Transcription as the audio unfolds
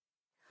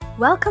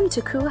Welcome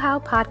to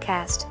Kuhau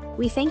Podcast.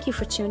 We thank you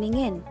for tuning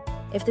in.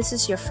 If this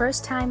is your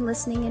first time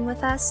listening in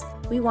with us,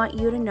 we want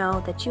you to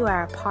know that you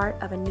are a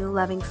part of a new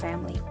loving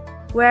family.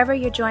 Wherever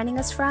you're joining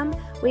us from,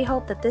 we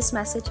hope that this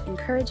message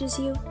encourages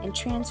you and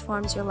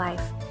transforms your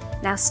life.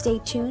 Now stay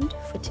tuned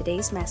for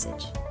today's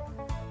message.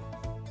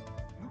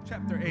 Luke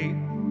chapter 8,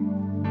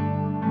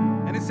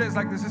 and it says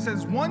like this. It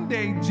says, one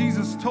day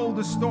Jesus told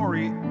a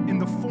story in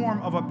the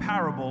form of a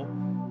parable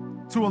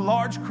to a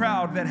large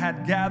crowd that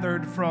had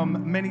gathered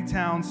from many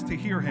towns to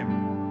hear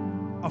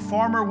him. A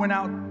farmer went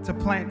out to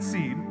plant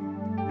seed,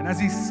 and as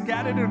he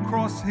scattered it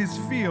across his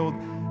field,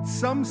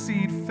 some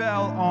seed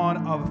fell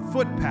on a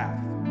footpath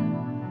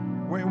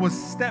where it was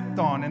stepped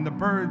on, and the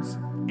birds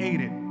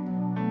ate it.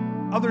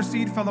 Other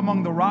seed fell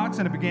among the rocks,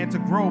 and it began to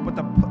grow, but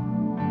the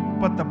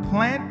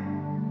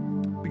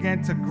plant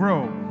began to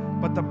grow,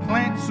 but the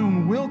plant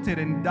soon wilted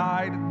and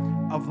died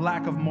of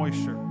lack of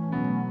moisture.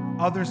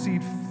 Other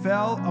seed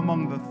fell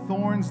among the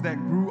thorns that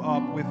grew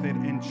up with it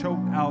and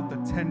choked out the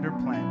tender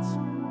plants.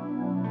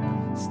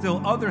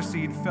 Still other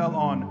seed fell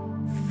on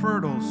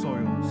fertile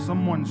soil.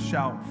 Someone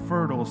shout,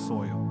 fertile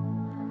soil.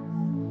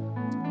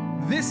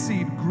 This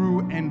seed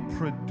grew and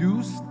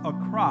produced a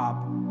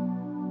crop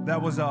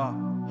that was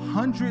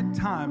 100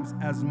 times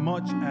as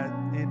much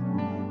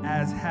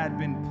as had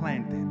been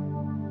planted.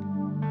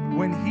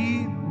 When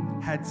he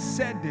had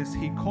said this,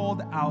 he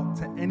called out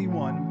to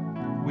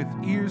anyone with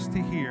ears to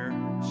hear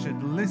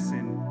should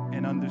listen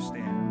and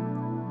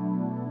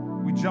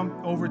understand. We jump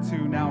over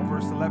to now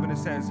verse 11. It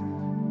says,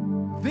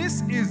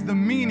 this is the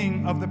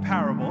meaning of the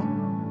parable.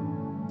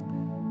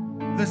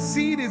 The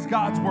seed is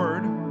God's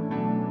word.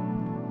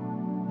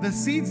 The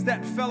seeds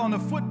that fell on the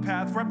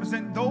footpath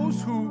represent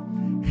those who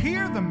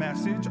hear the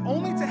message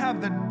only to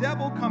have the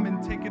devil come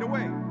and take it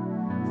away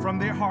from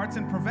their hearts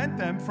and prevent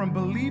them from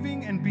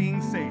believing and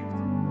being saved.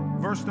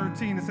 Verse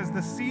 13, it says,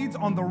 the seeds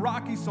on the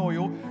rocky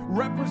soil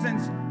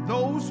represents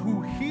those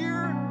who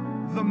hear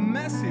the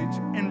message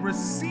and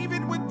receive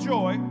it with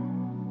joy,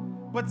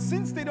 but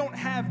since they don't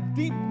have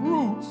deep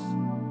roots,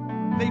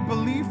 they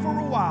believe for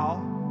a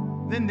while,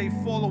 then they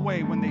fall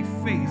away when they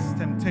face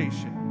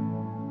temptation.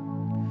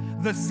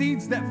 The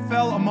seeds that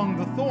fell among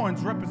the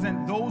thorns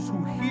represent those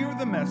who hear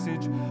the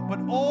message, but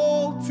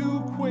all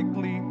too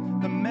quickly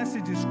the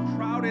message is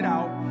crowded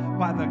out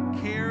by the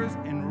cares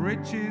and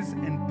riches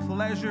and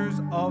pleasures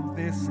of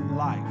this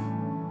life.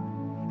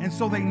 And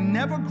so they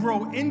never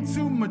grow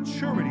into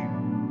maturity.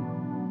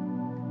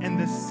 And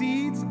the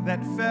seeds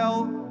that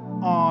fell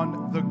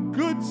on the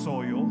good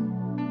soil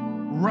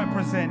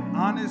represent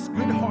honest,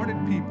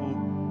 good-hearted people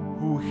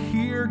who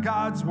hear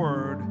God's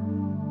word,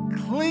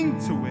 cling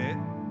to it,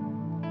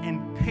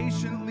 and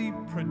patiently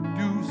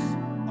produce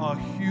a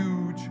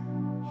huge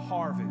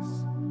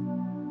harvest.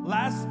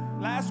 Last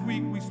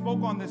week, we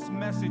spoke on this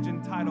message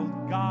entitled,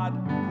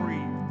 God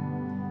Breathed.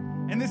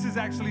 And this is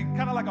actually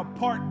kind of like a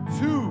part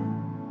 2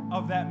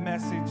 of that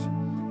message.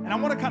 And I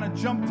want to kind of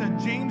jump to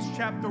James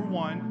chapter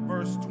 1,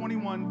 verse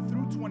 21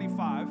 through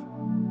 25.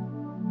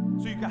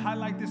 So you can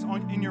highlight this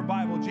in your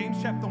Bible.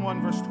 James chapter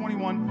 1, verse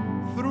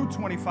 21 through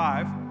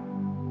 25.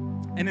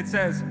 And it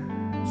says,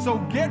 so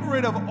get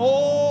rid of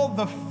all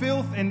the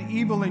filth and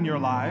evil in your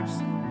lives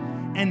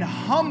and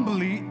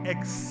humbly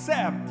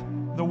accept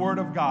the word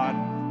of God,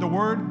 the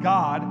word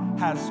God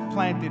has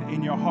planted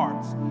in your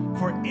hearts.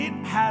 For it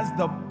has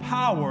the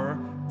power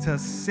to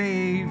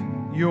save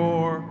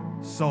your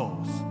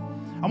souls.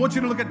 I want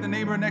you to look at the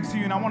neighbor next to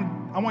you, and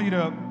I want you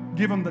to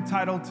give him the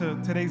title to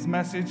today's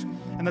message.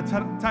 And the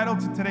title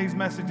to today's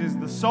message is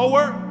The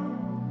Sower,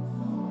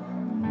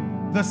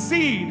 the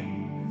Seed,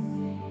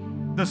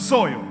 the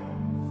Soil.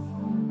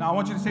 Now, I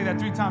want you to say that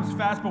 3 times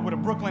fast, but with a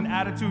Brooklyn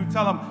attitude.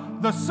 Tell them,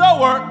 the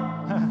sower,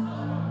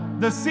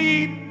 the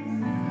seed,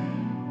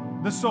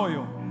 the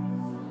soil.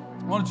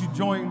 Why don't you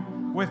join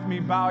with me,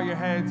 bow your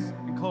heads,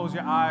 and close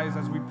your eyes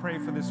as we pray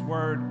for this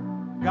word.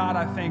 God,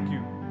 I thank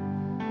you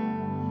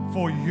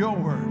for your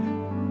word,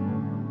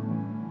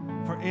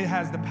 for it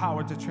has the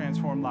power to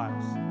transform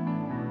lives.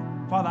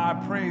 Father, I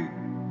pray,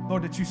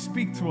 Lord, that you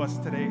speak to us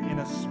today in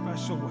a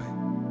special way,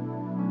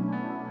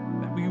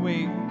 that we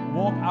may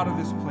walk out of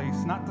this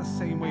place not the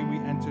same way we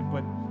entered,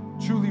 but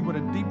truly with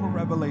a deeper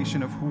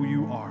revelation of who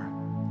you are.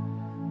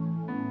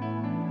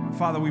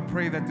 Father, we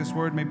pray that this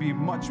word may be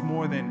much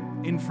more than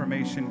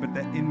information, but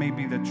that it may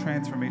be the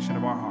transformation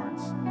of our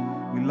hearts.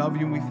 We love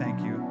you and we thank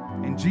you.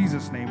 In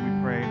Jesus' name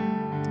we pray.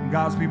 And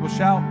God's people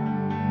shout,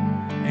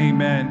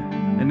 amen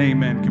and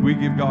amen. Can we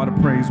give God a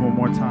praise one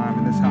more time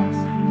in this house?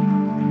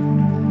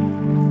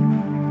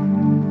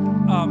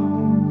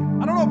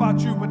 I don't know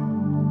about you, but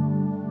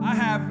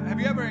have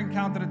you ever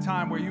encountered a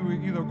time where you were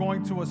either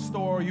going to a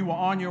store, you were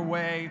on your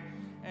way,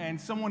 and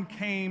someone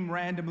came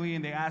randomly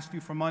and they asked you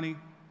for money?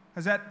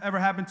 Has that ever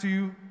happened to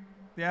you?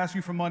 They ask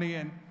you for money,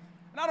 and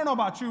I don't know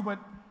about you, but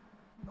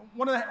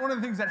one of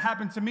the things that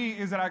happened to me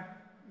is that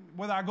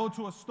whether I go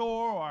to a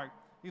store or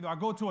either I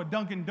go to a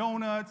Dunkin'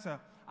 Donuts, I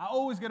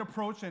always get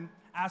approached and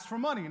asked for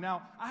money.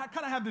 Now, I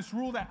kind of have this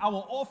rule that I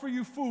will offer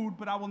you food,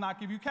 but I will not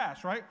give you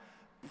cash, right?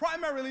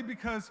 Primarily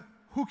because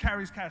who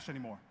carries cash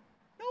anymore?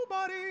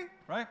 buddy,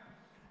 right?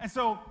 And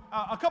so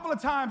a couple of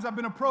times I've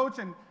been approached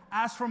and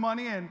asked for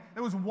money, and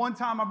there was one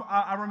time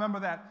I remember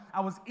that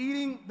I was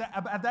eating,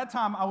 at that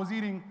time I was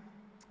eating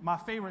my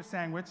favorite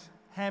sandwich,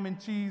 ham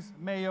and cheese,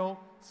 mayo,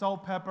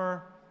 salt,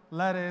 pepper,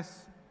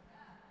 lettuce.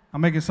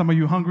 I'm making some of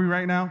you hungry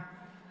right now.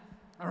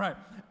 All right.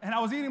 And I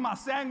was eating my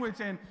sandwich,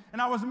 and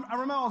I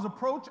remember I was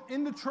approached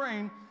in the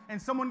train, and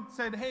someone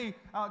said, hey,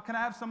 can I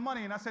have some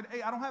money? And I said,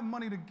 hey, I don't have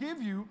money to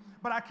give you,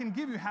 but I can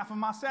give you half of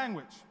my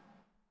sandwich.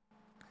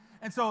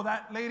 And so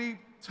that lady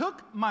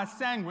took my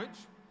sandwich,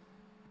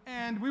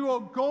 and we were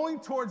going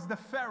towards the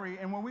ferry,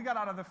 and when we got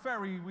out of the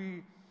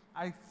ferry,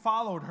 I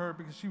followed her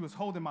because she was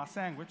holding my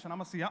sandwich, and I'm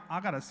going to see, I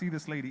got to see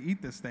this lady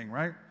eat this thing,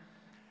 right?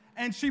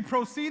 And she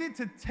proceeded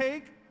to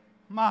take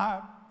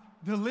my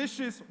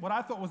delicious, what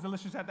I thought was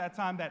delicious at that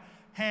time, that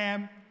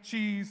ham,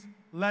 cheese,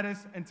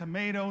 lettuce, and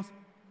tomatoes,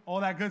 all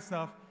that good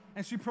stuff.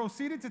 And she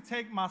proceeded to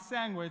take my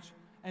sandwich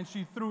and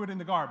she threw it in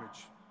the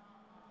garbage.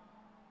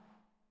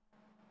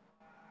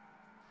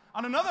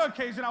 On another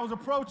occasion, I was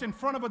approached in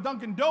front of a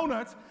Dunkin'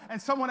 Donuts,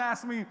 and someone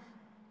asked me,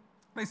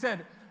 they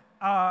said,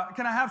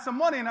 can I have some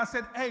money? And I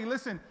said, hey,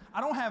 listen, I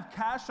don't have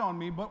cash on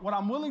me, but what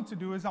I'm willing to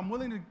do is I'm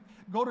willing to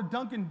go to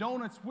Dunkin'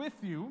 Donuts with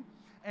you,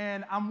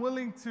 and I'm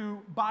willing to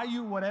buy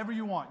you whatever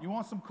you want. You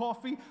want some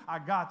coffee? I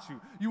got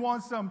you. You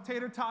want some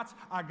tater tots?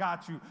 I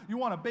got you. You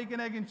want a bacon,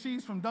 egg, and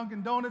cheese from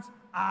Dunkin' Donuts?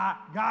 I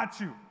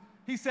got you.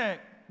 He said,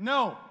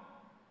 no,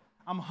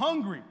 I'm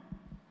hungry,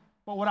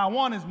 but what I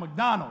want is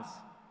McDonald's.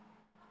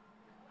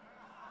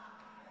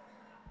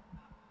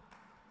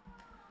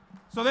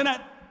 So then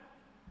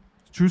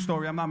true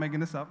story, I'm not making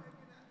this up.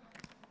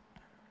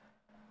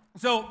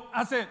 So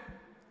I said,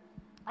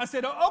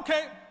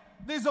 okay,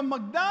 there's a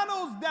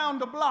McDonald's down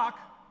the block.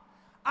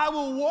 I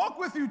will walk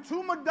with you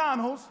to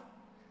McDonald's,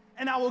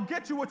 and I will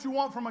get you what you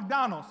want from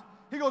McDonald's.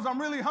 He goes,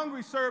 I'm really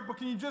hungry, sir, but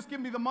can you just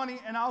give me the money,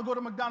 and I'll go to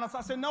McDonald's?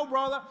 I said, no,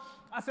 brother.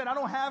 I said, I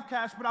don't have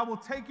cash, but I will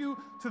take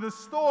you to the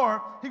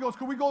store. He goes,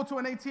 can we go to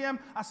an ATM?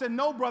 I said,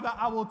 no, brother,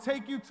 I will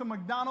take you to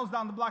McDonald's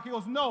down the block. He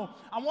goes, no,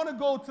 I want to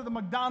go to the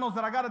McDonald's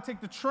that I got to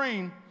take the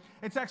train.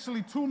 It's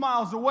actually 2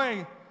 miles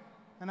away.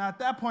 And at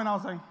that point, I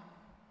was like,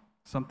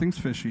 something's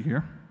fishy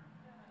here.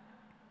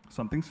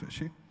 Something's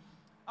fishy.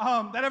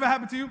 That ever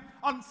happened to you?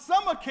 On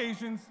some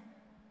occasions,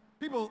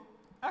 people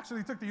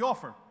actually took the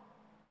offer.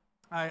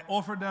 I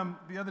offered them,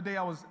 the other day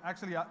I was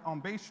actually on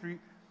Bay Street,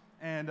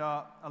 and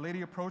a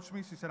lady approached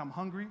me. She said, I'm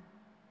hungry.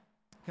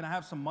 Can I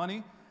have some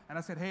money? And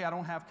I said, hey, I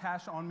don't have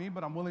cash on me,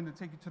 but I'm willing to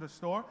take you to the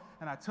store.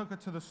 And I took her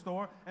to the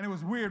store, and it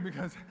was weird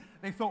because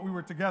they thought we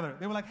were together.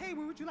 They were like, hey,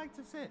 where would you like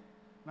to sit?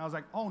 And I was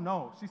like, oh,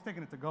 no, she's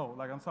taking it to go.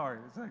 Like, I'm sorry.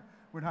 It's like,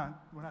 we're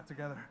not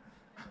together.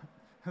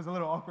 It was a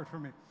little awkward for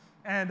me.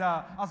 And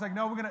I was like,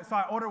 no, so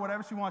I ordered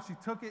whatever she wants. She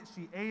took it.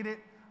 She ate it.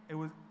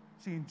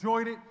 She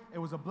enjoyed it. It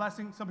was a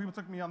blessing. Some people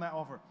took me on that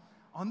offer.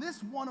 On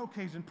this one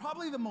occasion,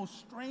 probably the most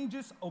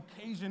strangest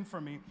occasion for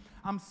me,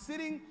 I'm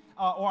sitting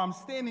or I'm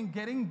standing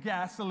getting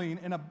gasoline,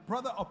 and a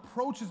brother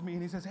approaches me,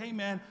 and he says, hey,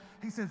 man,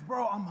 he says,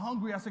 bro, I'm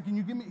hungry. I said, can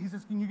you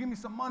give me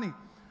some money?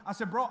 I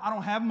said, bro, I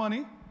don't have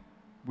money.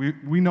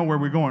 We know where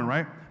we're going,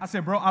 right? I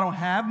said, bro, I don't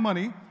have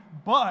money,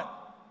 but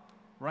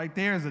right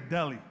there is a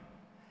deli.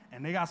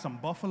 And they got some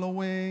buffalo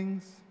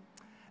wings,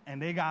 and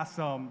they got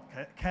some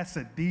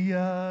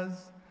quesadillas.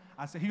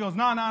 I said, he goes,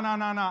 no,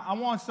 I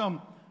want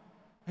some.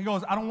 He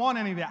goes, I don't want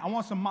any of that. I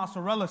want some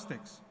mozzarella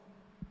sticks.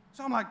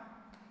 So I'm like,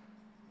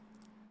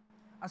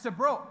 I said,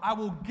 bro, I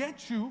will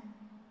get you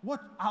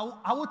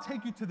I will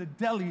take you to the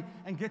deli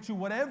and get you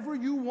whatever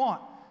you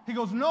want. He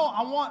goes, no,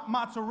 I want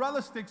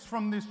mozzarella sticks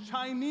from this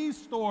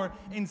Chinese store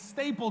in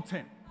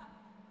Stapleton.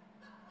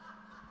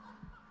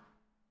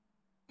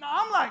 Now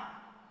I'm like,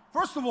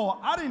 first of all,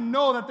 I didn't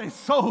know that they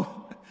sold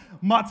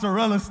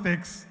mozzarella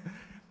sticks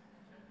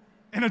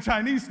in a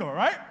Chinese store,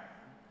 right?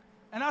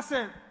 And I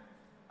said,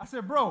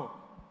 bro,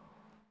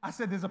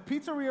 there's a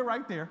pizzeria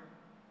right there.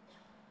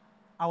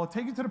 I will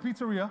take you to the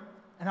pizzeria,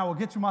 and I will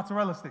get you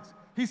mozzarella sticks.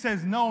 He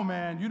says, no,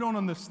 man, you don't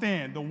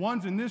understand. The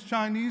ones in this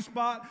Chinese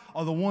spot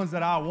are the ones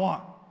that I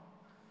want.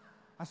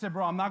 I said,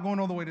 bro, I'm not going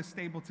all the way to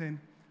Stapleton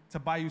to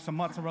buy you some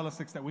mozzarella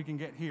sticks that we can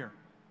get here.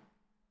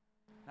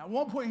 At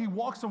one point, he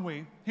walks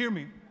away. Hear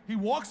me. He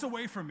walks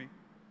away from me,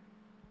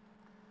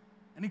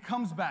 and he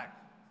comes back,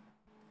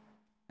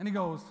 and he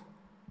goes,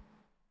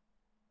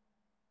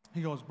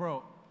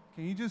 bro,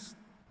 can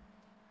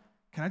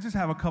I just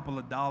have a couple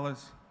of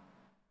dollars?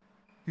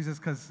 He says,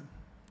 because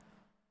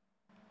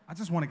I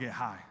just want to get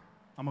high.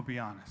 I'm going to be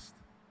honest.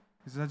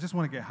 He says, I just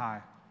want to get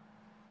high.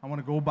 I want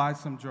to go buy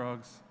some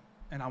drugs,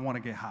 and I want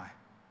to get high.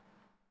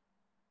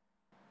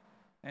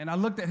 And I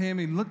looked at him.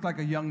 He looked like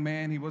a young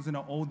man. He wasn't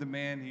an older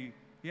man.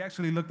 He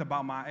actually looked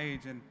about my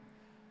age, and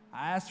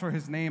I asked for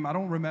his name. I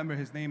don't remember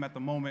his name at the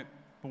moment,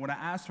 but when I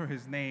asked for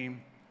his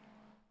name,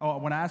 I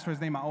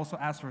also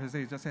asked for his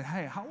age. I said,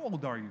 hey, how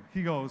old are you?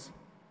 He goes,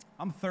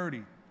 I'm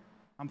 30.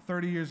 I'm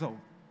 30 years old.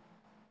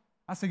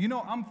 I said,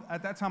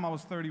 at that time I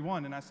was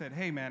 31, and I said,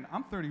 hey, man,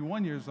 I'm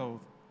 31 years old.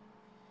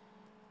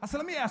 I said,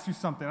 let me ask you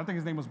something. I think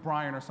his name was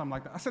Brian or something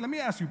like that. I said, let me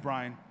ask you,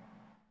 Brian,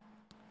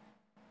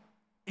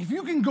 if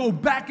you can go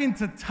back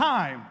into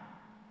time,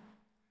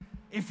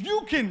 if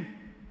you can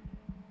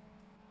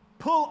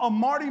pull a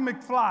Marty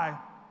McFly,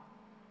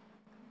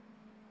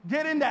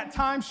 get in that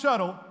time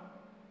shuttle,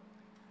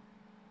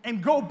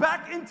 and go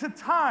back into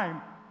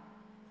time,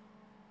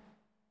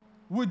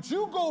 would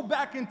you go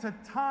back into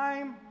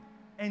time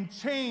and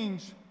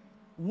change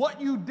what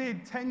you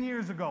did 10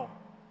 years ago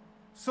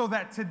so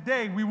that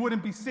today we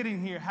wouldn't be sitting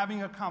here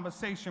having a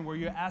conversation where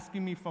you're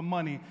asking me for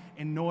money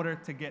in order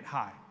to get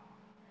high?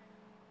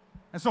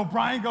 And so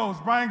Brian goes,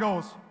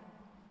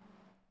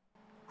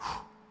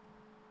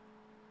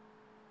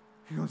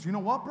 he goes, you know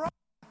what, bro?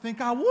 I think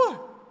I would.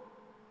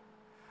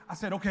 I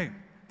said, okay,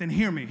 then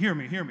hear me.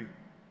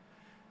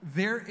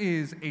 There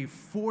is a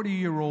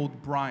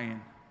 40-year-old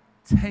Brian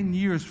 10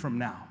 years from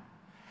now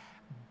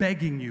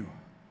begging you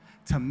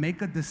to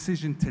make a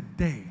decision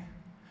today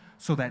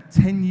so that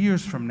 10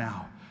 years from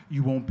now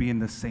you won't be in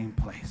the same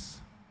place.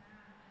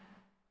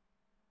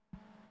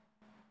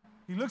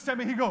 He looks at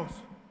me, he goes,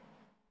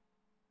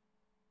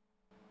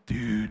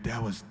 dude,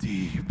 that was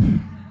deep.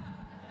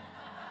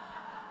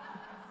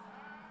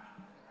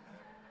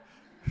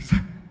 He's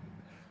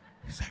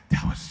like,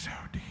 that was so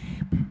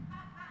deep.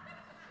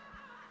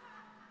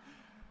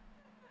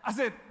 I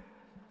said,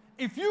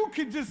 if you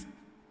could just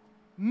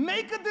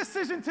make a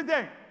decision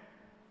today,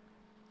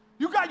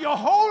 you got your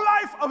whole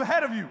life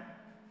ahead of you.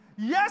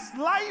 Yes,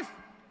 life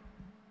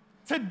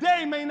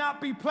today may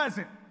not be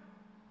pleasant,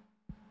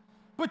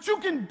 but you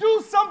can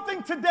do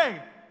something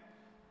today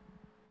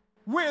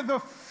where the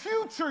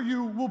future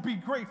you will be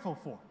grateful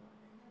for.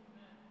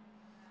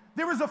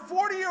 There is a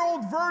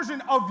 40-year-old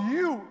version of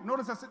you,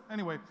 notice I said,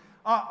 anyway,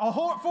 a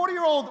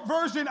 40-year-old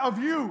version of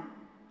you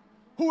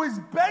who is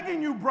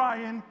begging you,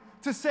 Brian,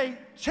 to say,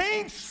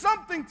 change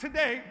something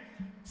today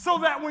so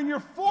that when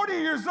you're 40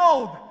 years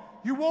old,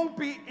 you won't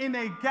be in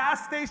a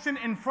gas station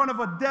in front of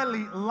a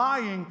deli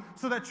lying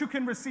so that you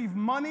can receive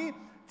money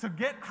to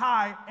get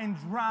high and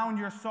drown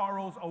your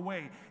sorrows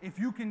away. If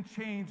you can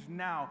change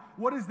now,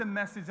 what is the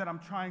message that I'm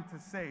trying to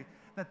say?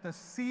 That the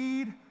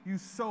seed you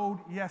sowed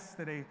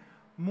yesterday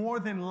more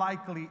than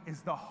likely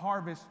is the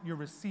harvest you're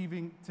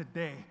receiving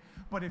today.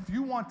 But if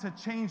you want to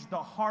change the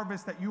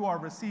harvest that you are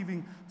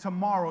receiving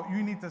tomorrow,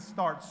 you need to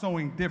start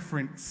sowing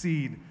different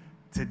seed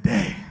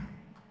today.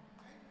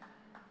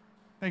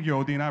 Thank you,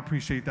 Odin. I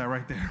appreciate that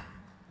right there.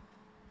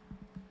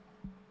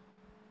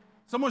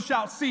 Someone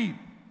shout seed.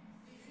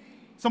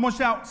 Someone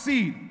shout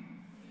seed.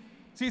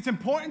 See, it's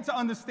important to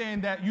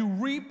understand that you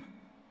reap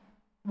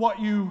what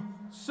you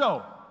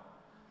sow.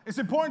 It's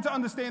important to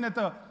understand that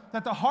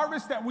the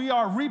harvest that we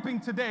are reaping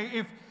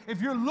today, if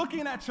you're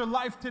looking at your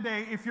life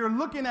today, if you're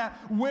looking at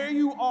where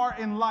you are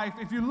in life,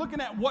 if you're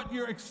looking at what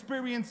your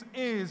experience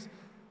is,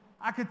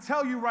 I could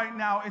tell you right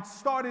now, it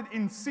started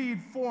in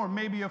seed form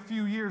maybe a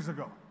few years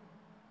ago.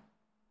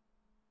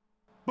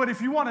 But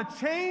if you want to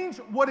change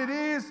what it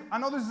is, I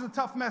know this is a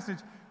tough message,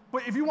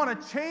 but if you want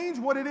to change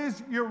what it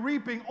is you're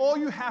reaping, all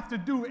you have to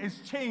do is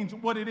change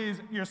what it is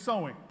you're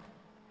sowing.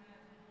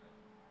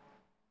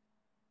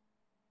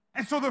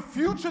 And so the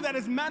future that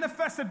is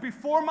manifested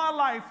before my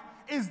life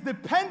is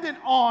dependent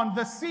on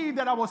the seed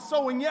that I was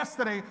sowing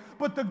yesterday.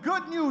 But the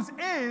good news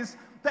is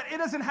that it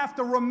doesn't have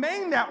to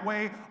remain that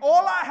way.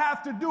 All I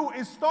have to do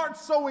is start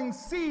sowing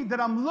seed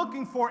that I'm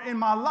looking for in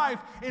my life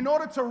in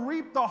order to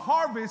reap the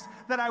harvest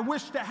that I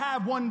wish to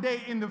have one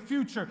day in the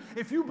future.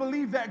 If you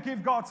believe that,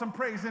 give God some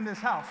praise in this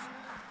house.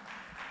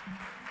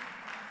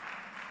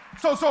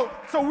 So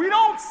we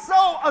don't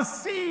sow a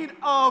seed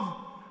of,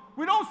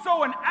 we don't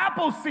sow an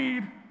apple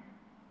seed,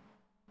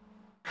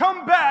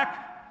 come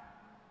back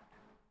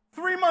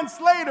 3 months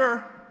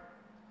later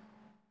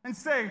and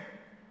say,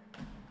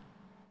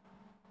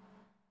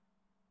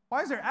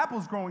 why is there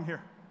apples growing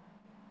here?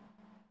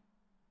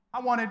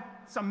 I wanted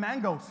some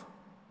mangoes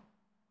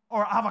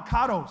or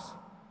avocados.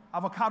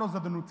 Avocados are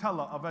the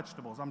Nutella of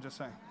vegetables, I'm just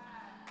saying.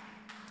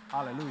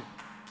 Hallelujah.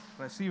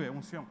 Recibe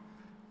unción.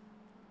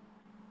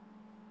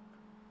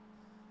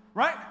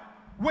 Right?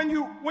 When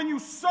you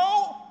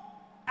sow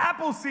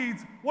apple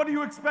seeds, what do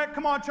you expect?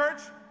 Come on,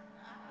 church.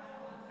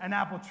 An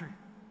apple tree.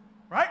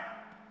 Right?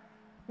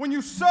 When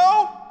you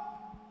sow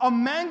a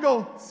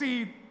mango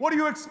seed, what do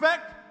you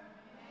expect?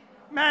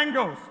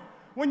 Mangoes.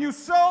 When you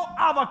sow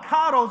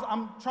avocados,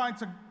 I'm trying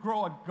to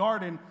grow a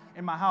garden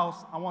in my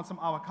house. I want some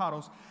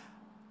avocados.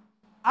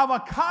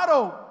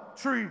 Avocado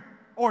tree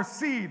or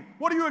seed,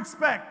 what do you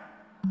expect?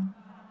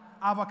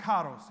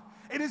 Avocados.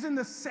 It is in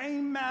the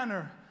same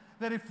manner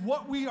that if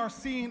what we are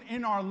seeing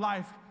in our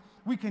life,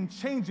 we can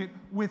change it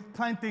with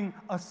planting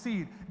a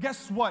seed.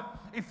 Guess what?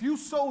 If you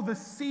sow the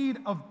seed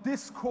of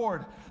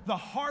discord, the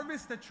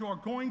harvest that you are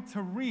going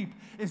to reap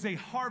is a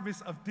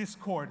harvest of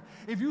discord.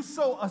 If you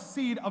sow a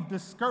seed of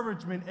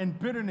discouragement and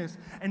bitterness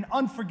and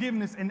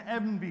unforgiveness and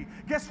envy,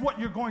 guess what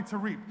you're going to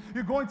reap?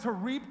 You're going to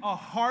reap a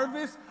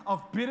harvest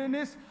of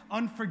bitterness,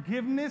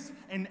 unforgiveness,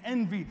 and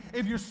envy.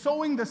 If you're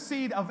sowing the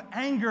seed of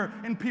anger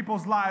in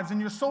people's lives and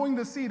you're sowing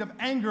the seed of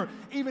anger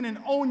even in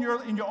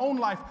your own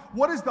life,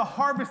 what is the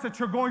harvest that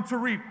you're going to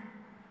reap?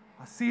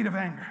 A seed of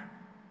anger.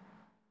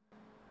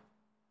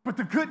 But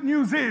the good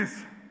news is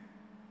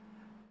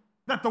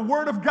that the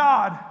Word of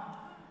God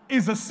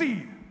is a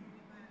seed.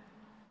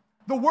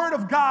 The Word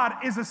of God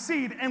is a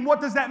seed. And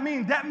what does that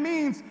mean? That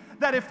means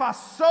that if I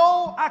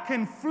sow, I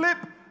can flip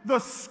the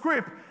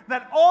script.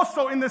 That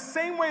also, in the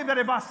same way that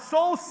if I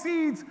sow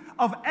seeds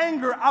of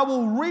anger, I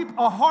will reap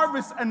a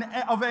harvest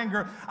of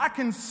anger. I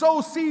can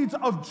sow seeds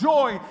of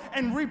joy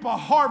and reap a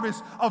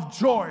harvest of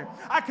joy.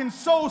 I can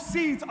sow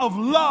seeds of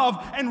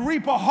love and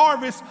reap a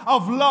harvest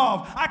of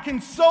love. I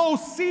can sow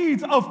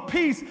seeds of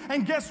peace,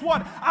 and guess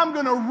what? I'm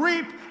going to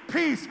reap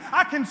peace.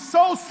 I can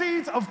sow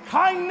seeds of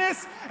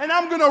kindness, and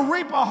I'm going to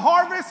reap a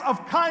harvest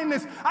of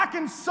kindness. I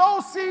can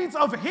sow seeds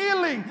of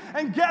healing,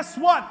 and guess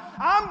what?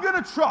 I'm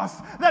going to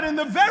trust that in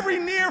the very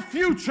near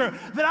future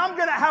that I'm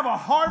going to have a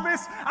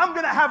harvest, I'm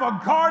going to have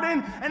a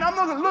garden, and I'm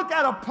going to look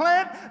at a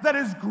plant that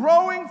is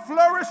growing,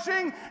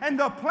 flourishing, and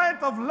the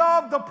plant of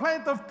love, the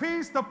plant of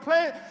peace, the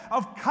plant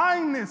of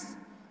kindness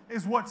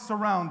is what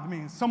surrounds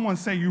me. Someone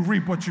say, you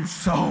reap what you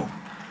sow.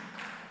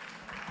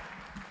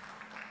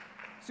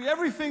 See,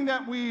 everything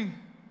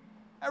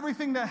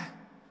that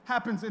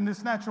happens in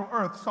this natural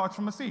earth starts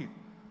from a seed.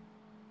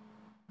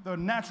 The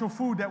natural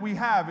food that we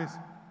have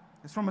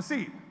is from a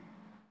seed.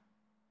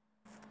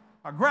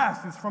 Our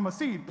grass is from a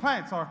seed.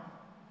 Plants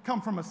come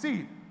from a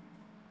seed.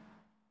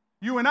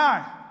 You and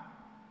I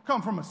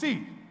come from a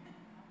seed,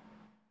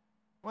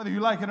 whether you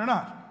like it or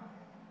not.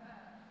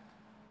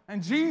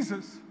 And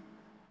Jesus,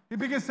 he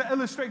begins to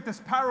illustrate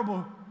this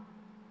parable,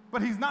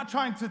 but he's not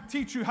trying to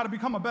teach you how to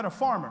become a better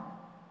farmer.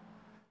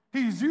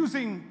 He's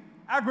using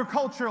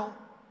agricultural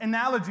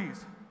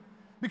analogies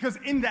because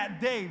in that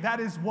day,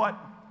 that is what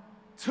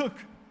took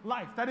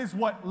life. That is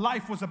what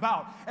life was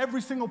about.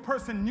 Every single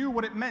person knew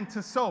what it meant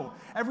to sow.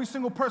 Every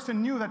single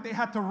person knew that they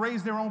had to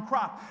raise their own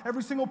crop.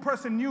 Every single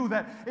person knew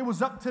that it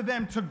was up to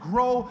them to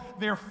grow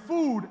their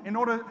food in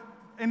order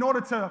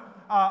to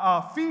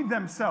feed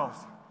themselves.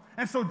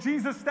 And so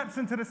Jesus steps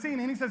into the scene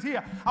and he says,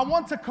 here, I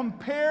want to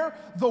compare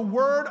the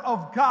Word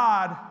of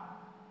God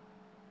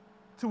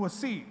to a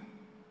seed.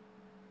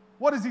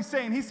 What is he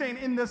saying? He's saying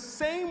in the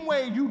same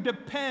way you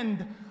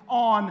depend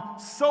on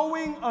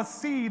sowing a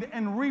seed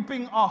and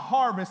reaping a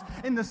harvest,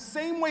 in the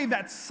same way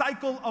that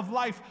cycle of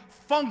life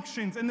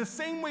functions, in the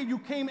same way you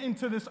came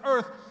into this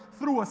earth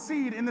through a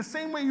seed, in the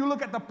same way you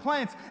look at the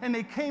plants and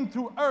they came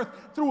through earth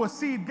through a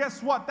seed,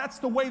 guess what? That's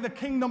the way the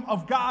kingdom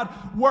of God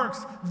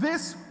works.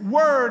 This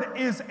word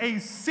is a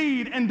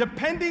seed, and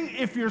depending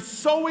if you're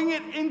sowing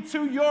it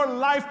into your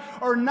life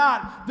or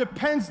not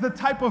depends the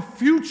type of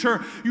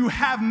future you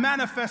have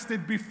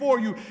manifested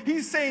before you.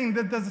 He's saying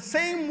that the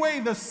same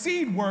way the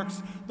seed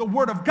works, the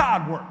word of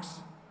God works.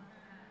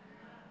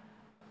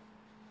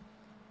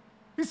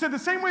 He said the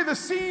same way the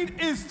seed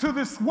is to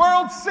this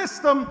world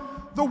system,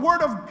 the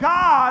Word of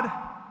God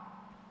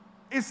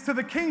is to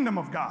the kingdom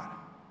of God.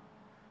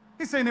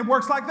 He's saying it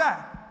works like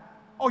that.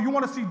 Oh, you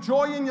want to see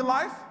joy in your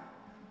life?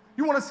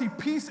 You want to see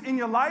peace in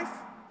your life?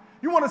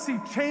 You want to see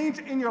change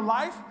in your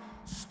life?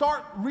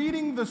 Start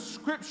reading the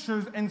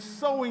scriptures and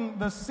sowing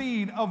the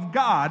seed of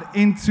God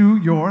into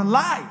your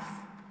life.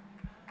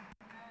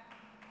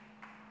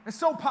 It's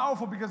so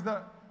powerful because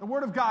the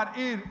Word of God,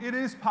 it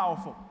is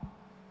powerful.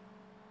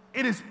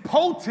 It is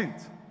potent.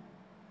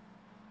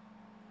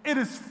 It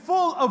is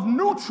full of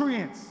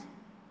nutrients.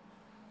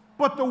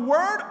 But the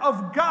Word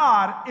of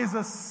God is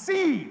a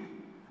seed.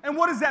 And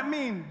what does that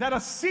mean? That a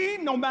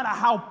seed, no matter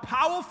how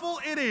powerful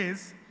it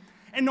is,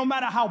 and no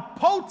matter how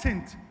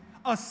potent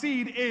a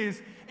seed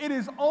is, it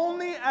is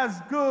only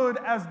as good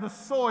as the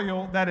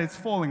soil that it's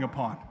falling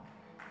upon.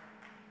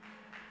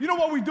 You know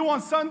what we do on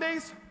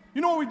Sundays?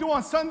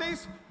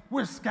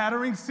 We're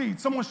scattering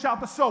seeds. Someone shout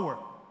the sower.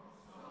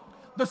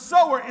 The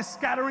sower is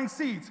scattering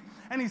seeds.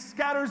 And he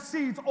scatters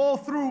seeds all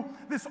through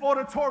this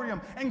auditorium.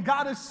 And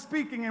God is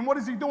speaking. And what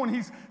is he doing?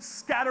 He's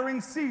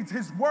scattering seeds.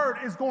 His word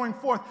is going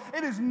forth.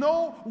 It is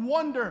no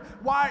wonder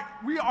why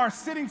we are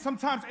sitting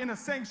sometimes in a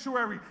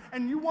sanctuary.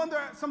 And you wonder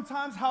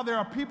sometimes how there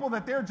are people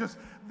that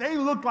they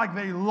look like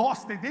they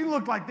lost it. They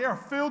look like they're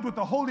filled with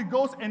the Holy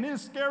Ghost and it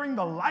is scaring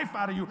the life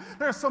out of you.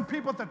 There are some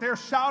people that they're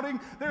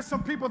shouting. There's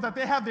some people that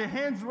they have their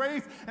hands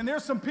raised. And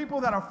there's some people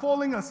that are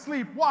falling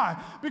asleep.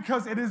 Why?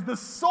 Because it is the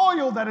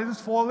soil that it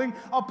is falling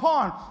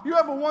upon. You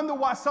ever wonder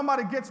why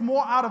somebody gets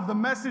more out of the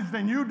message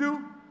than you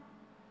do?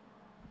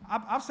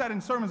 I've sat in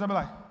sermons, I've been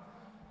like,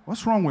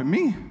 what's wrong with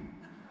me?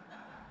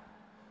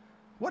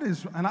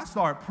 And I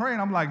start praying,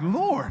 I'm like,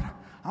 Lord,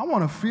 I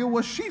want to feel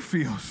what she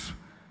feels.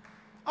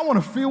 I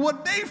want to feel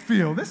what they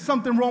feel. There's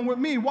something wrong with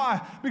me. Why?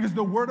 Because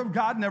the Word of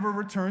God never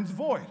returns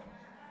void.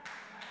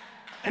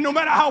 And no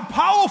matter how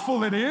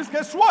powerful it is,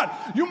 guess what?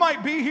 You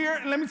might be here,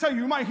 and let me tell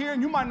you, you might hear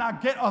and you might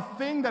not get a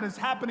thing that is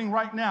happening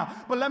right now.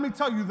 But let me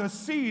tell you, the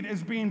seed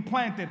is being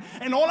planted.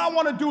 And all I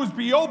want to do is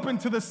be open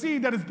to the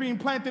seed that is being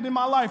planted in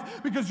my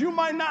life. Because you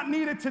might not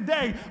need it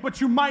today,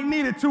 but you might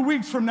need it 2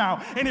 weeks from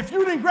now. And if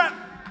you didn't grab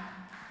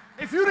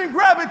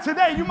it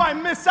today, you might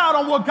miss out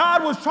on what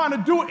God was trying to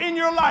do in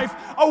your life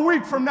a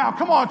week from now.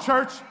 Come on,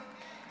 church.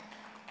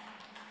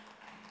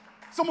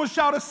 Someone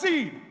shout a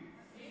seed.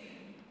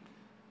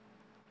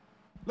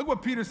 Look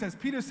what Peter says.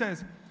 Peter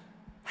says,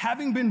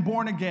 having been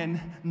born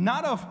again,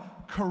 not of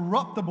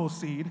corruptible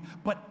seed,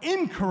 but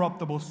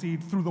incorruptible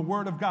seed through the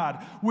word of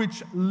God,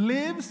 which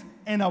lives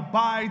and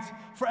abides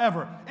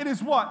forever. It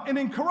is what? An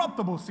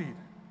incorruptible seed.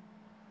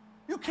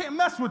 You can't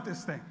mess with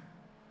this thing.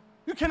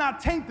 You cannot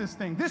taint this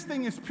thing. This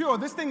thing is pure.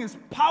 This thing is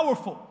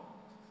powerful.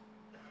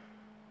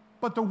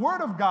 But the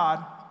word of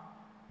God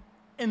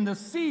in the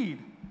seed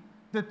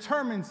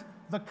determines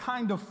the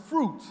kind of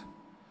fruit,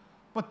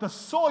 but the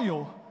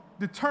soil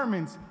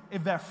determines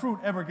if that fruit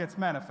ever gets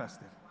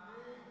manifested.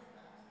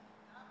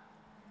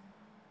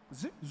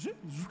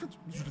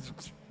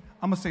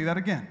 I'm going to say that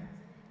again.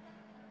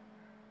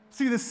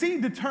 See, the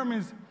seed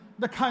determines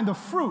the kind of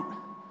fruit,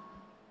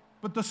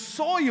 but the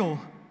soil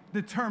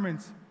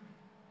determines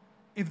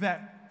if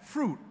that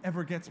fruit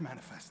ever gets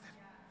manifested.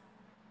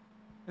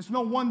 It's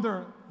no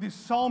wonder the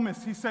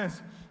psalmist,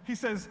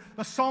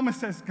 the psalmist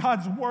says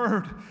God's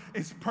word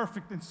is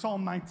perfect in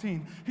Psalm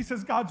 19. He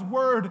says God's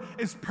word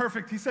is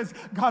perfect. He says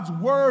God's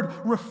word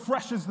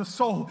refreshes the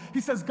soul.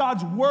 He says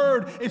God's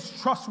word is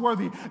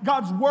trustworthy.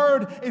 God's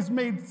word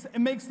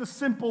makes the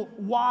simple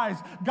wise.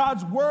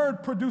 God's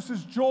word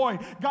produces joy.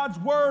 God's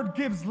word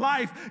gives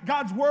life.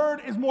 God's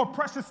word is more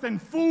precious than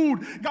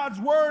food. God's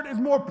word is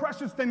more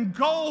precious than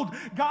gold.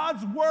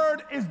 God's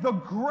word is the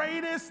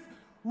greatest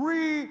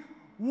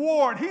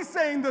reward. He's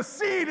saying the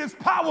seed is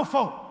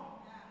powerful.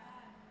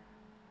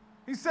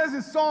 He says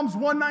in Psalms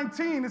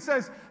 119, it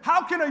says,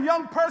 how can a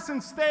young person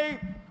stay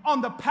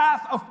on the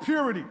path of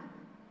purity?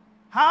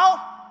 How?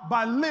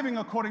 By living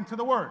according to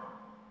the word.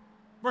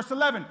 Verse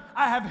 11,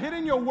 I have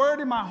hidden your word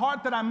in my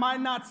heart that I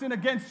might not sin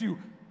against you.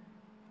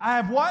 I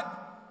have what?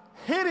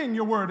 Hidden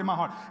your word in my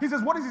heart. He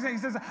says, what does he say? He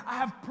says, I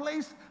have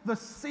placed the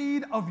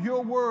seed of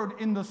your word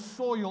in the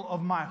soil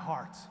of my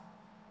heart.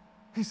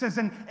 He says,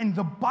 and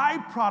the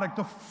byproduct,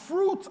 the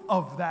fruit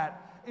of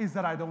that is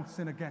that I don't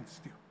sin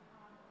against you.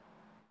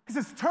 He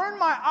says, turn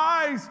my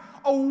eyes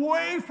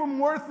away from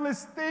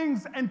worthless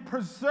things and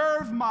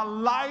preserve my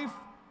life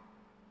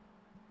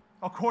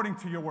according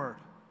to your word.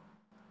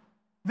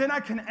 Then I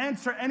can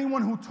answer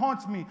anyone who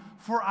taunts me,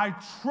 for I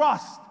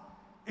trust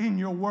in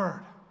your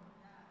word.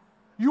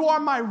 You are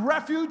my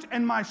refuge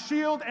and my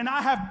shield, and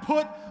I have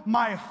put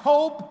my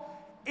hope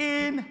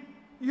in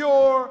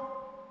your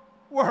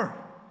word.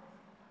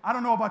 I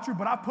don't know about you,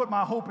 but I put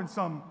my hope in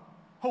some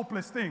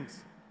hopeless things.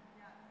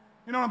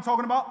 You know what I'm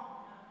talking about?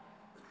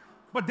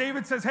 But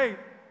David says, hey,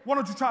 why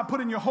don't you try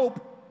putting your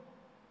hope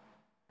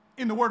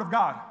in the word of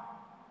God?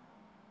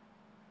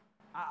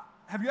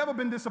 Have you ever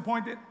been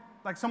disappointed?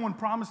 Like someone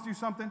promised you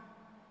something?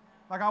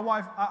 Like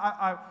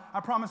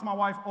I promise my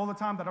wife all the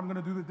time that I'm going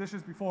to do the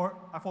dishes before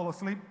I fall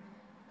asleep.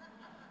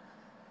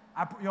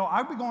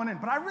 I'll be going in,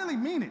 but I really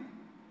mean it.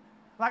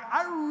 Like,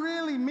 I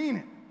really mean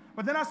it.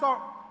 But then I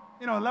start,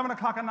 11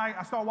 o'clock at night,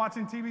 I start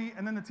watching TV,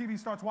 and then the TV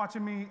starts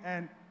watching me,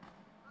 and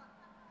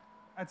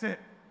that's it.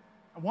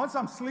 And once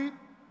I'm asleep,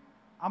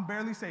 I'm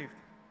barely saved.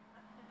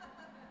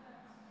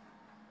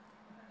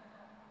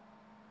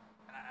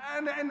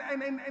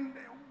 And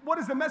what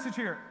is the message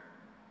here?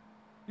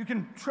 You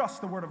can trust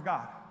the word of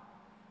God.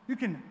 You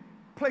can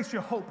place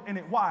your hope in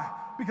it. Why?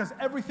 Because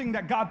everything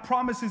that God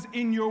promises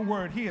in your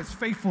word, he is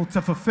faithful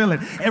to fulfill it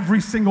every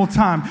single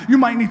time. You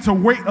might need to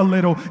wait a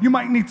little. You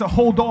might need to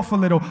hold off a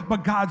little.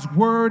 But God's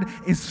word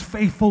is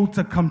faithful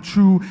to come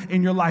true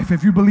in your life.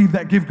 If you believe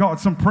that, give God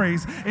some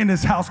praise in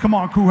this house. Come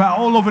on, crew,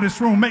 all over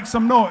this room, make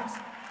some noise.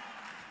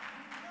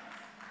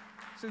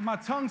 It says, my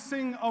tongue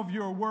sing of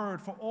your word,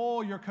 for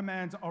all your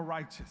commands are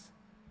righteous.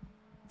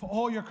 For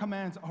all your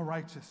commands are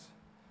righteous.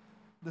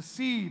 The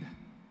seed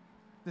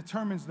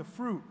determines the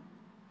fruit.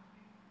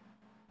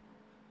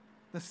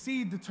 The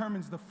seed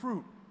determines the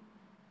fruit.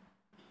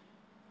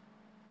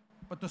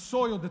 But the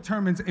soil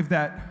determines if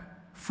that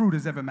fruit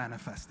is ever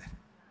manifested.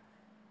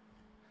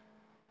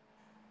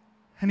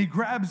 And he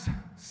grabs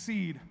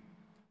seed.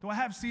 Do I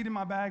have seed in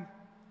my bag?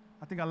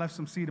 I think I left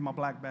some seed in my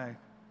black bag.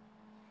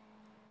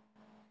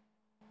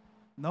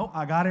 No,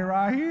 I got it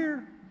right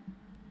here.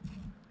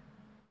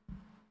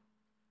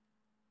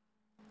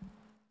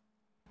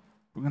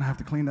 We're going to have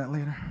to clean that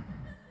later.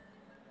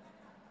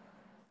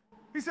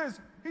 He says,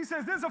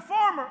 there's a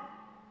farmer,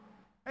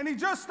 and he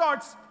just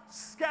starts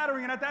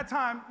scattering. And at that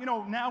time,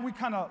 now we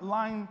kind of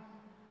line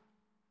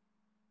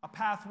a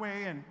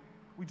pathway, and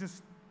we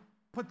just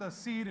put the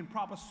seed in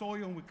proper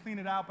soil, and we clean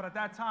it out. But at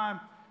that time,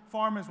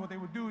 farmers, what they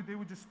would do, they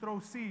would just throw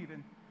seed.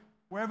 And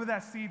wherever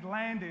that seed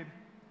landed,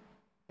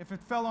 if it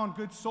fell on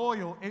good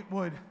soil, it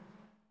would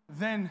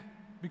then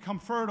become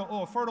fertile,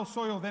 or fertile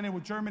soil, then it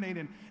would germinate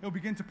and it would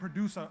begin to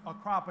produce a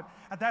crop. But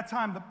at that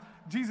time,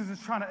 Jesus is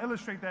trying to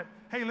illustrate that,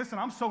 hey, listen,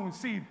 I'm sowing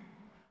seed.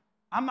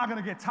 I'm not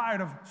going to get tired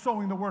of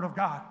sowing the word of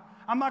God.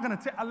 I'm not going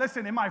to,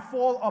 listen, it might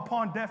fall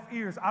upon deaf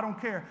ears. I don't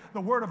care.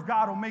 The word of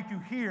God will make you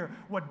hear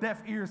what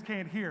deaf ears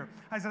can't hear.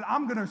 I said,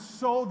 I'm going to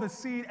sow the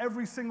seed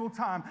every single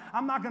time.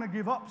 I'm not going to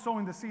give up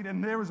sowing the seed.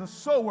 And there is a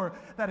sower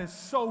that is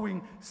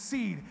sowing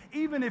seed.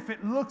 Even if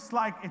it looks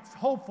like it's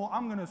hopeful,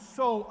 I'm going to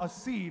sow a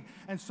seed.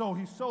 And so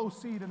he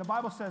sows seed. And the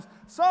Bible says,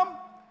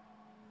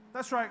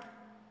 that's right,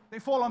 they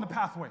fall on the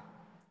pathway.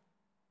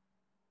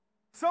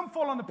 Some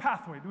fall on the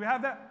pathway. Do we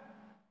have that?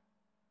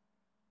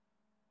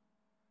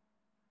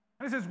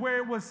 And it says, where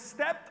it was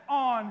stepped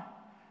on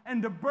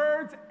and the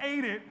birds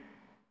ate it.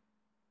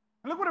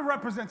 And look what it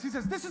represents. He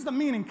says, this is the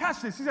meaning.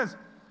 Catch this. He says,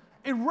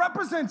 it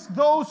represents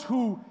those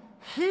who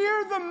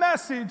hear the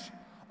message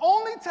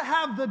only to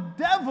have the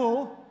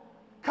devil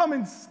come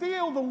and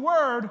steal the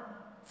word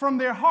from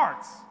their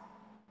hearts.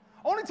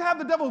 Only to have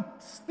the devil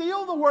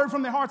steal the word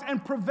from their hearts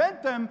and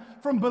prevent them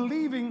from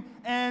believing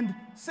and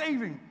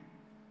saving.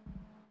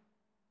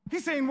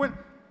 He's saying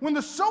when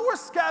the sower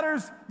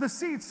scatters the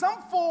seed,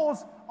 some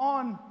falls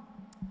on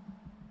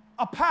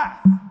a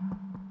path.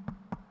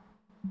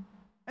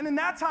 And in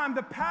that time,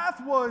 the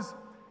path was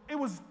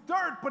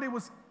dirt, but it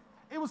was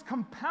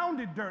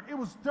compounded dirt. It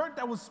was dirt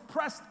that was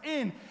pressed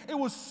in. It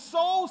was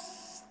so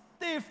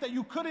stiff that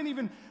you couldn't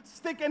even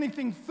stick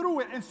anything through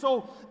it. And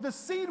so the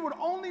seed would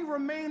only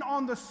remain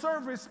on the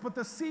surface, but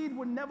the seed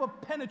would never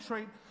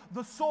penetrate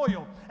the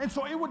soil. And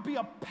so it would be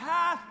a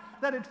path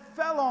that it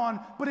fell on,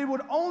 but it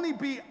would only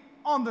be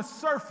on the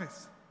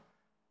surface.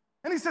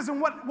 And he says, and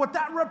what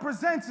that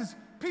represents is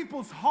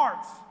people's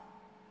hearts.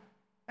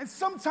 And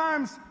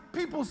sometimes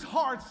people's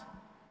hearts,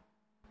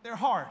 they're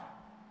hard.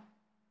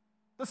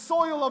 The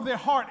soil of their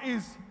heart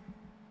is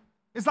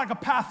like a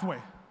pathway.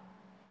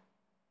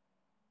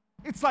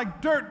 It's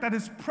like dirt that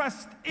is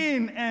pressed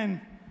in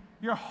and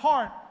your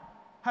heart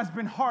has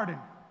been hardened.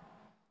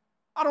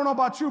 I don't know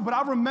about you, but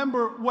I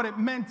remember what it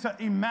meant to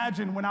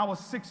imagine when I was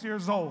 6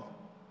 years old.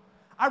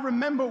 I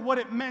remember what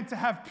it meant to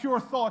have pure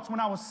thoughts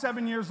when I was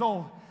 7 years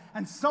old.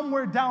 And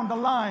somewhere down the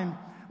line,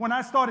 when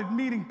I started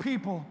meeting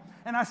people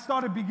and I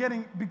started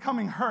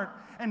becoming hurt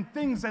and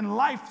things in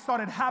life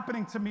started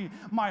happening to me,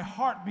 my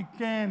heart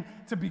began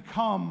to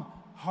become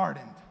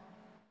hardened.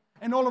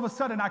 And all of a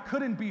sudden, I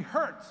couldn't be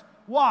hurt.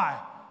 Why?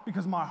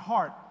 Because my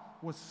heart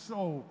was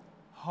so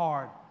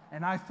hard.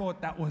 And I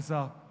thought that was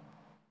a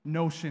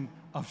notion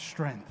of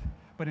strength.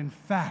 But in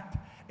fact,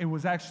 it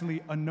was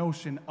actually a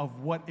notion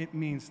of what it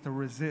means to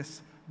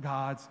resist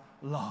God's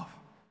love.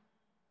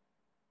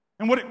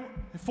 And what it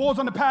falls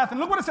on the path. And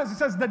look what it says. It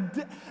says,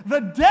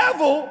 the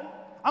devil,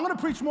 I'm going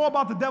to preach more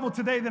about the devil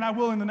today than I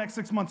will in the next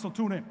 6 months, so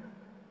tune in.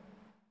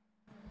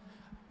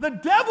 The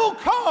devil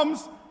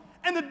comes,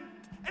 and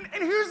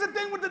here's the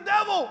thing with the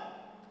devil.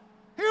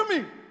 Hear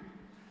me.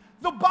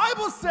 The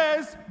Bible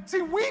says,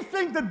 see, we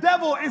think the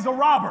devil is a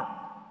robber.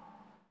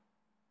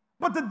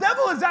 But the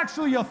devil is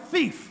actually a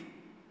thief.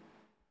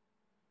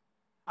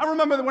 I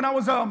remember that when I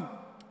was,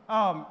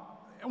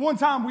 one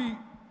time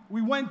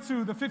we went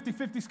to the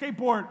 50-50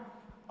 skateboard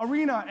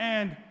arena,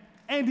 and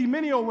Andy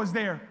Mineo was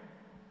there.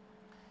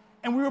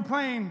 And we were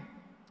playing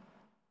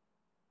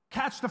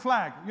Catch the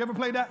Flag. You ever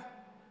played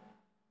that?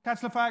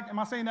 Catch the Flag? Am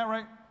I saying that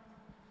right?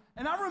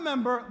 And I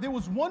remember there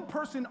was one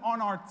person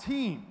on our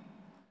team,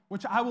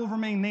 which I will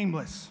remain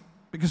nameless,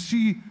 because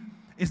she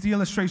is the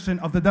illustration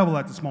of the devil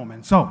at this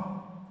moment.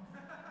 So,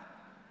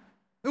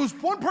 there was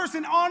one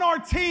person on our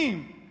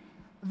team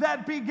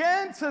that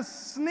began to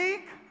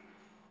sneak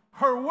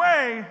her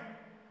way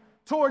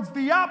towards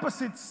the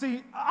opposite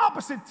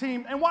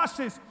team. And watch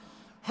this.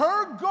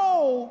 Her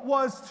goal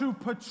was to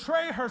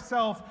portray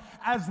herself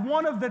as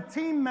one of the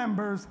team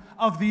members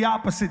of the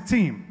opposite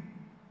team.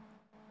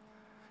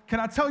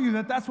 Can I tell you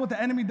that that's what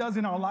the enemy does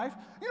in our life?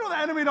 You know, the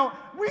enemy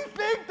we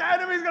think the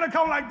enemy's going to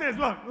come like this.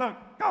 Look,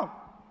 go.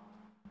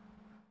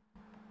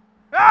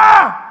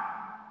 Ah!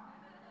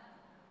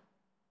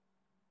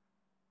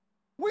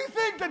 We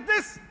think that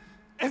this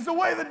is the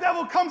way the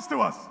devil comes to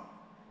us.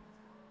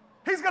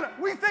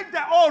 We think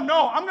that, oh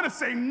no, I'm going to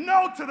say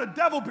no to the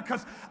devil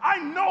because I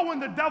know when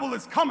the devil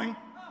is coming.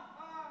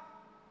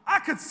 I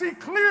could see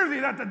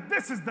clearly that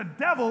this is the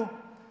devil.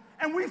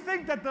 And we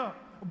think that the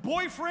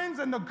boyfriends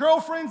and the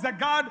girlfriends that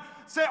God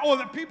said, or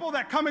the people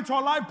that come into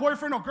our life,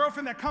 boyfriend or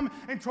girlfriend that come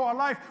into our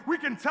life, we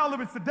can tell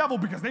if it's the devil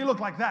because they look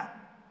like that.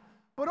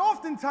 But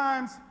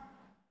oftentimes,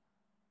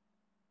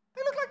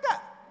 they look like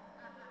that.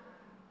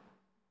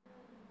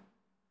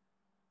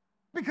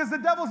 Because the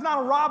devil's not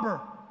a robber.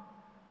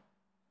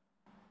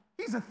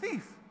 He's a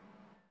thief.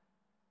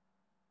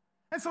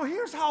 And so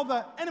here's how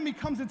the enemy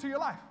comes into your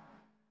life.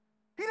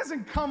 He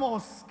doesn't come all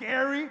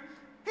scary.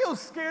 He'll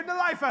scare the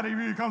life out of you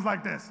if he comes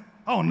like this.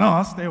 Oh, no,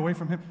 I'll stay away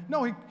from him.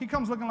 No, he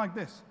comes looking like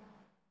this.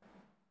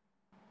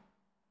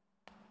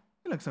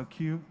 He looks so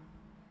cute.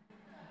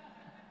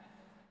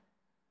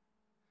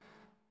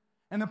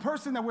 And the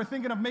person that we're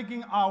thinking of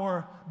making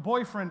our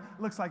boyfriend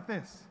looks like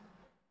this.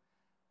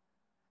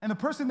 And the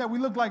person that we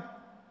looks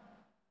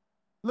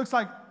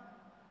like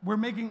we're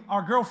making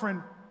our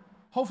girlfriend,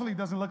 hopefully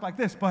doesn't look like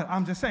this, but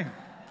I'm just saying.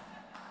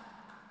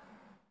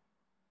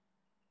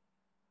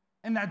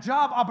 And that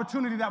job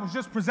opportunity that was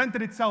just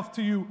presented itself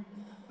to you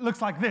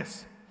looks like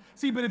this.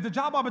 See, but if the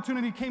job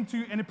opportunity came to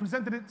you and it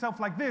presented itself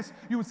like this,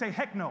 you would say,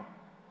 heck no.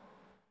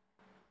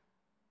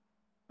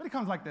 But it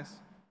comes like this.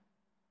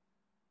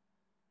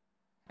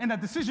 And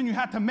that decision you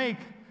had to make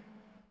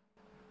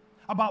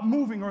about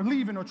moving or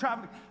leaving or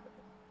traveling,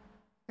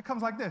 it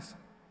comes like this.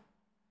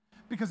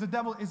 Because the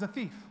devil is a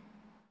thief.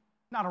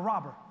 not a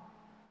robber.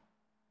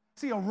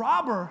 See, a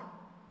robber,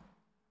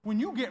 when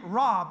you get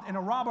robbed and a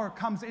robber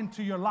comes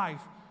into your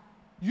life,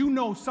 you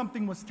know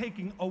something was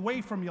taken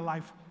away from your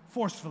life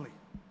forcefully.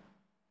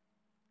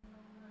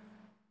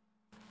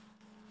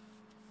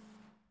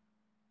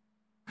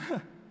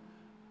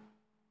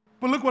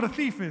 But look what a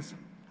thief is.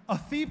 A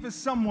thief is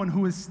someone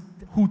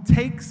who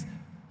takes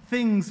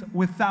things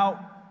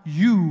without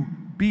you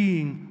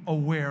being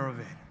aware of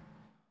it.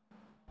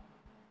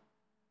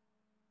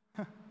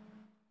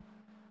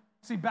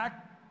 See,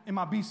 back in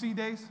my BC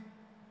days,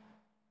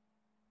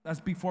 that's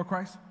before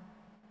Christ.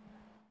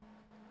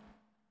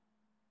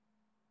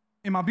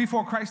 In my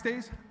before Christ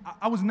days,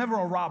 I was never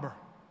a robber.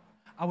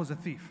 I was a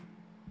thief.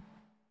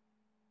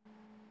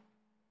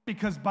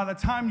 Because by the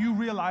time you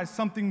realized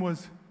something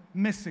was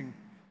missing,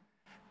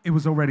 it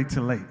was already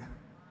too late.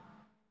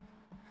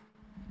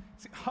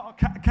 See,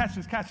 catch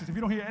this. If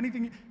you don't hear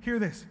anything, hear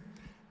this.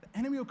 The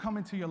enemy will come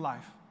into your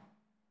life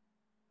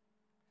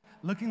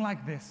looking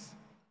like this.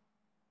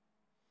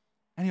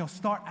 And he'll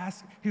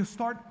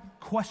start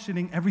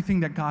questioning everything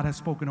that God has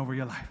spoken over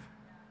your life.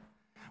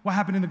 What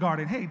happened in the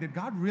garden? Hey, did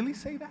God really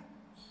say that?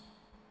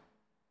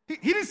 He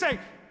didn't say,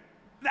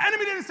 the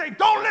enemy didn't say,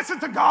 don't listen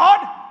to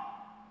God.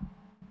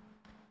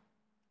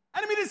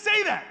 Enemy didn't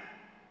say that.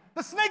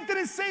 The snake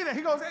didn't say that.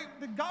 He goes, hey,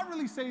 did God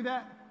really say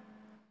that?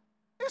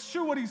 It's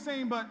true what he's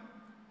saying, but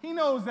he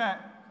knows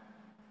that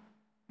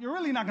you're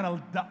really not going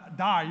to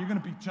die. You're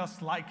going to be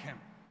just like him.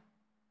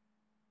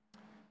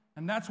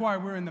 And that's why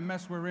we're in the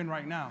mess we're in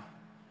right now.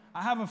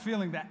 I have a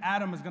feeling that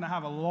Adam is going to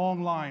have a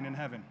long line in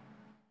heaven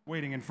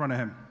waiting in front of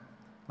him.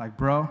 Like,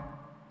 bro,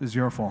 this is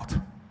your fault.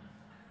 And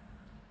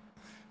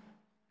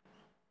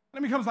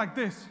it becomes like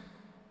this.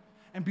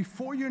 And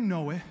before you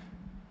know it,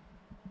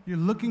 you're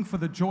looking for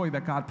the joy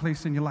that God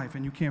placed in your life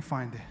and you can't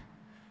find it.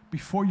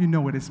 Before you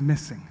know it, it's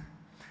missing.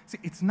 See,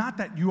 it's not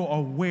that you're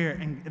aware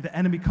and the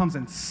enemy comes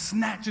and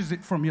snatches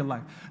it from your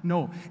life.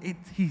 No,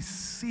 he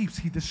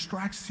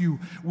distracts you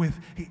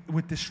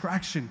with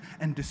distraction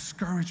and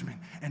discouragement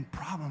and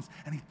problems.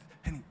 And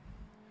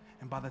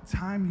by the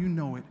time you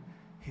know it,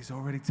 he's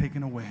already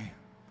taken away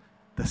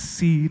the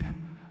seed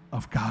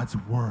of God's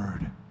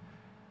word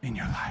in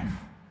your life.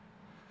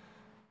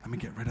 Let me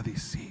get rid of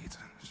these seeds.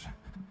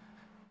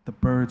 The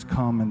birds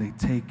come and they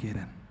take it,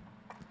 and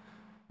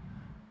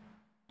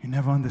you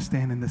never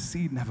understand, and the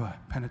seed never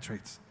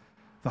penetrates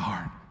the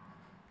heart.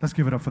 Let's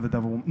give it up for the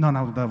devil. No,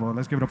 not the devil.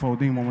 Let's give it up for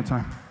Odin one more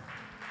time.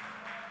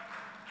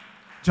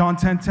 John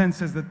 10:10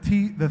 says,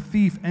 the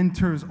thief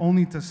enters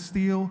only to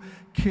steal,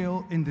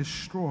 kill, and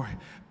destroy.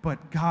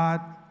 But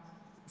God,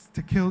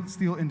 to kill,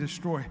 steal, and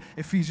destroy.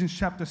 Ephesians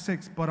chapter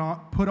 6, put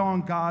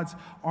on God's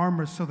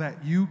armor so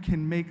that you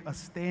can make a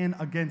stand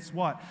against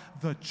what?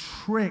 The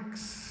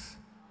tricks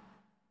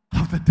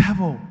of the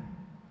devil.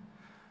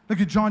 Look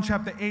at John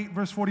chapter 8,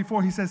 verse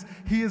 44. He says,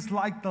 he is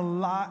like the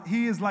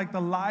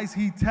lies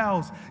he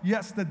tells.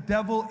 Yes, the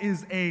devil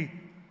is a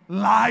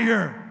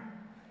liar.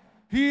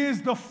 He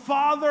is the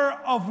father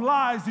of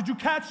lies. Did you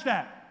catch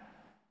that?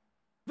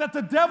 That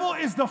the devil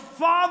is the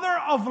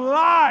father of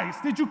lies.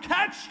 Did you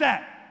catch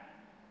that?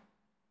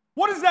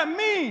 What does that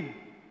mean?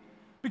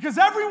 Because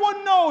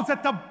everyone knows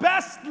that the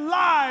best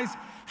lies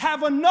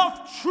have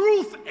enough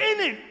truth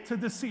in it to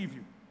deceive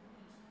you.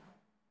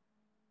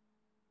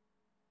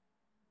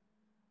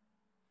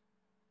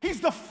 He's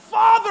the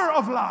father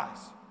of lies.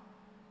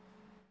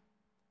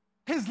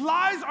 His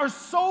lies are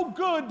so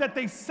good that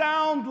they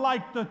sound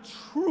like the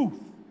truth.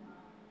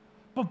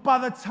 But by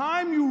the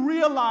time you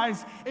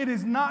realize it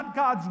is not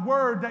God's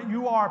word that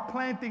you are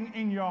planting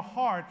in your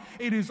heart,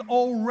 it is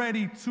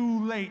already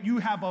too late. You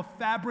have a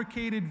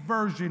fabricated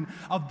version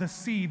of the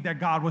seed that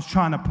God was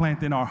trying to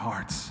plant in our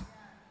hearts.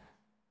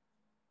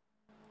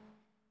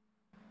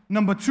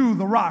 Number 2,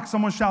 the rocks.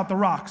 Someone shout the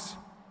rocks.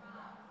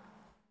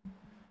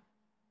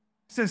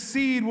 It says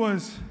seed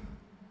was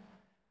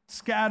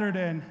scattered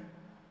and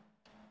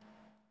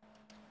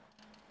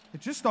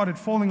it just started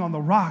falling on the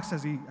rocks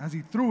as he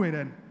threw it.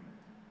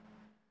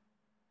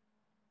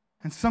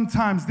 And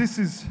sometimes this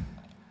is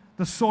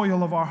the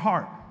soil of our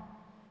heart.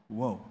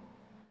 Whoa.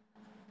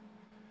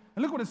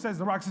 And look what it says,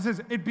 the rocks. It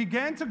says, it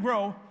began to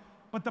grow,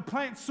 but the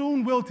plant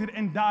soon wilted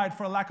and died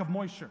for a lack of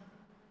moisture.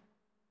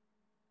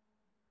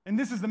 And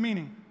this is the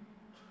meaning.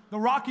 The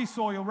rocky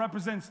soil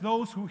represents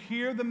those who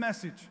hear the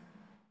message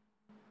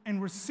and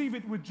receive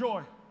it with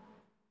joy.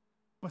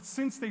 But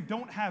since they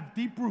don't have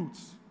deep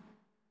roots,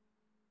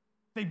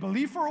 they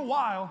believe for a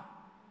while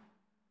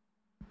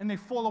and they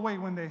fall away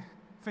when they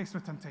face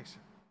with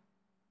temptation.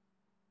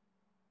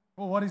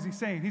 Well, what is he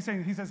saying? He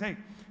says, hey,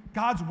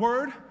 God's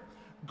word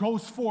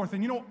goes forth.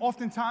 And you know,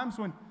 oftentimes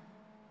when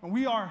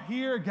we are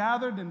here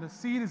gathered and the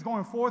seed is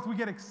going forth, we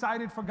get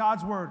excited for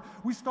God's word.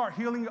 We start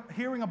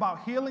hearing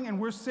about healing and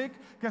we're sick.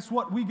 Guess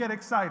what? We get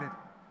excited.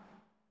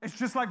 It's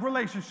just like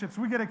relationships.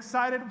 We get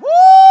excited.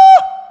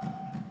 Woo!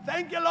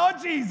 Thank you, Lord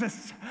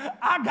Jesus.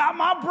 I got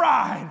my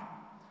bride.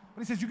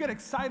 But he says you get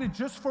excited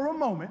just for a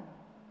moment.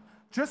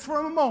 Just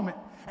for a moment.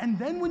 And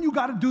then when you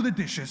got to do the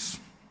dishes,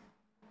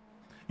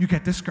 you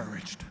get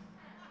discouraged.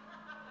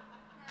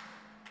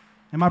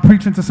 Am I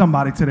preaching to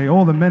somebody today?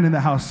 All the men in the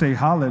house say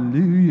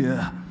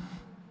hallelujah.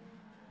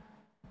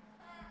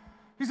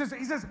 He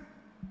says,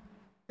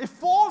 it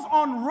falls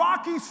on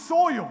rocky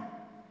soil,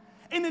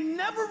 and it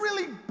never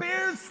really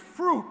bears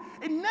fruit.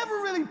 It never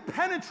really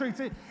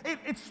penetrates.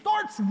 It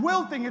starts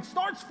wilting. It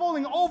starts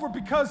falling over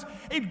because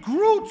it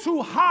grew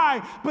too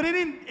high, but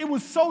it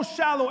was so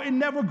shallow, it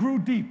never grew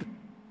deep.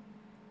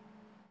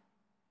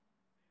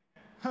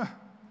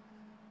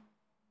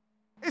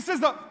 It says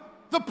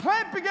the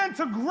plant began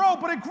to grow,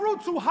 but it grew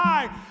too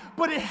high,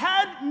 but it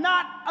had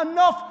not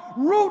enough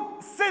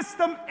root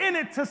system in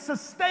it to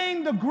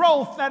sustain the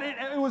growth that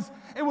it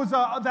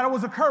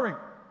was occurring.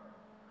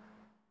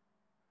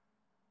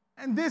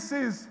 And this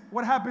is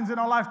what happens in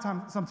our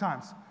lifetime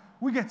sometimes.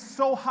 We get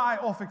so high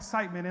off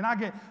excitement, and I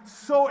get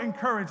so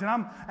encouraged, and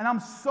I'm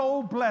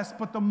so blessed.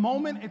 But the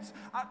moment it's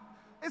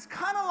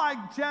kind of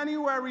like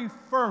January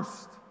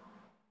 1st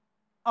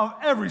of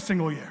every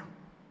single year.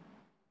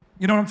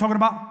 You know what I'm talking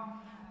about?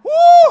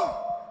 Woo!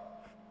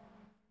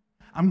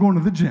 I'm going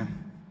to the gym.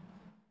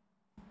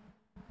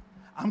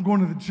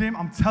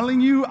 I'm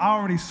telling you, I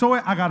already saw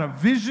it. I got a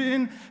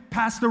vision,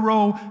 Pastor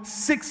Rowe,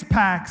 6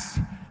 packs,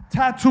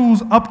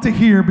 tattoos up to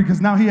here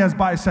because now he has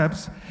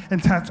biceps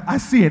and tattoos. I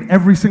see it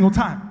every single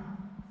time.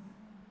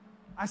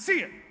 I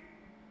see it.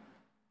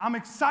 I'm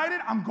excited.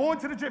 I'm going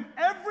to the gym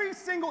every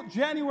single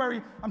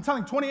January. I'm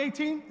telling you,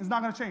 2018 is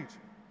not going to change.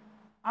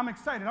 I'm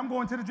excited. I'm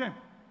going to the gym.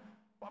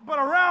 But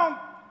around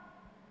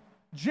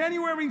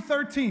January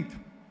 13th,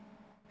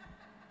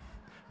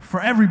 for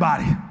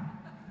everybody,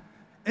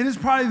 it is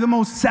probably the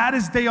most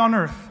saddest day on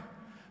earth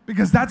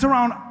because that's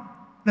around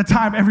the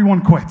time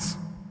everyone quits.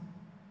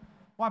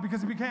 Why?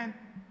 Because it began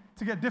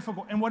to get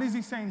difficult. And what is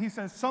he saying? He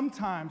says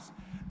sometimes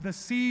the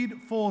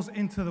seed falls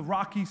into the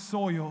rocky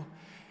soil,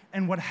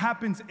 and what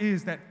happens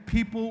is that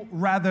people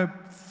rather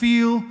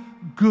feel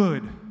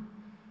good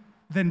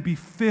than be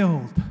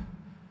filled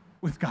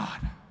with God.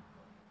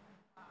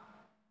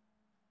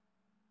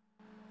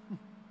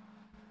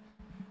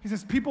 He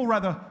says people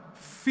rather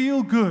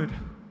feel good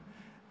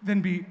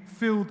than be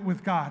filled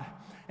with God.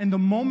 And the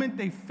moment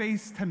they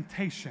face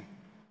temptation,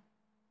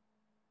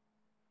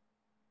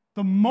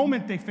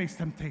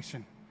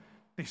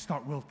 they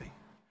start wilting.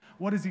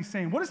 What is he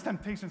saying? What is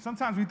temptation?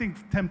 Sometimes we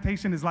think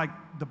temptation is like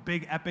the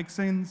big epic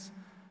sins.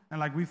 And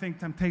like we think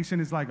temptation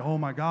is like, oh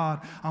my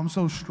God, I'm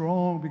so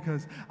strong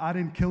because I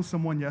didn't kill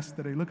someone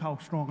yesterday. Look how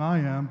strong I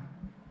am.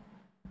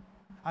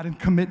 I didn't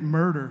commit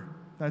murder.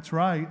 That's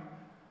right.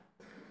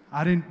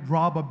 I didn't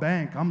rob a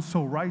bank. I'm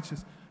so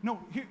righteous. No,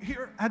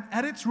 here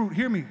at its root,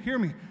 hear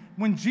me.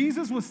 When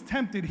Jesus was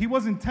tempted, he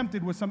wasn't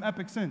tempted with some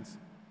epic sins.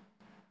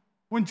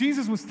 When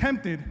Jesus was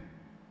tempted,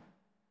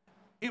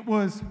 it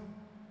was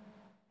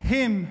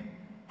him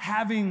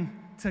having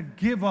to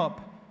give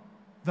up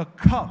the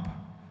cup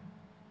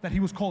that he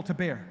was called to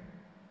bear.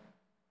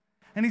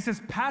 And he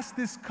says, pass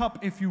this cup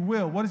if you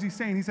will. What is he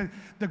saying? He said,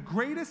 the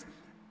greatest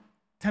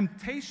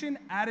temptation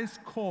at its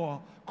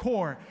core,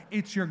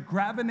 it's your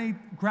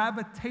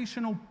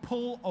gravitational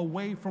pull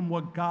away from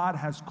what God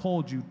has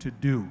called you to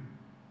do.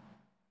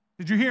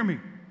 Did you hear me?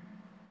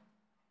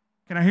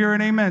 Can I hear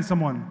an amen,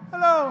 someone?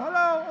 Hello.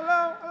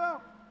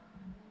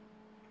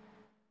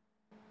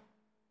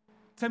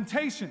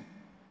 Temptation.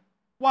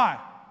 Why?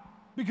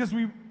 Because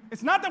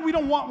it's not that we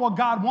don't want what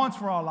God wants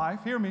for our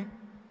life. Hear me.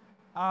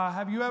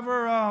 Have you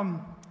ever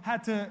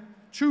had to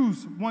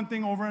choose one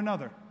thing over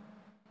another?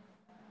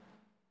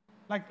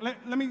 Like,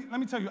 let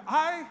me tell you,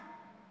 I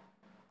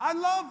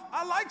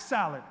like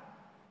salad.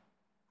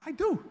 I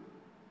do.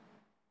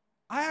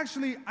 I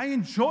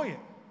enjoy it.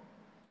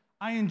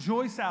 I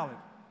enjoy salad.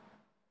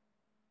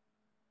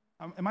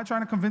 Am I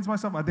trying to convince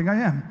myself? I think I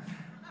am.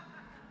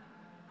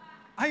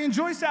 I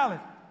enjoy salad.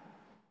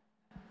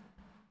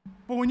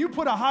 But when you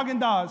put a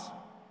Haagen-Dazs,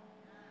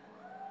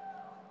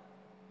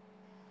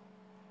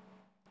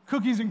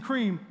 cookies and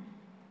cream,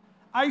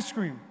 ice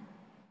cream,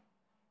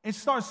 it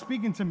starts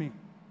speaking to me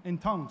in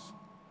tongues.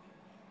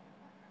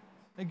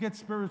 It gets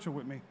spiritual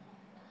with me.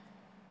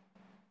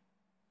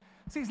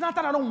 See, it's not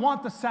that I don't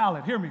want the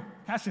salad. Hear me.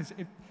 Catch this.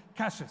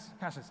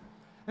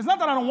 It's not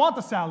that I don't want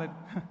the salad.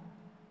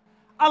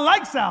 I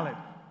like salad.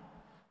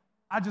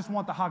 I just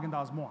want the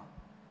Haagen-Dazs more.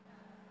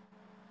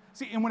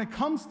 See, and when it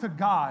comes to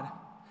God,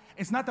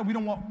 it's not that we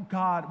don't want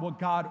God, what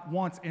God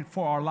wants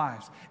for our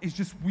lives. It's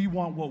just we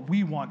want what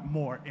we want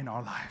more in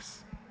our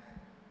lives.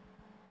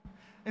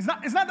 It's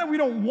not that we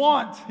don't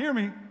want, hear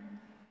me.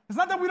 It's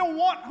not that we don't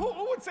want,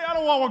 who would say, I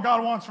don't want what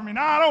God wants for me?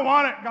 No, I don't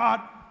want it,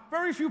 God.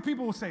 Very few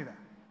people will say that.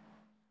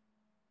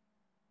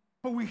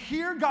 But we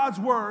hear God's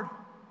word,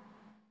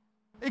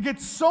 it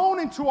gets sown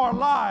into our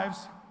lives,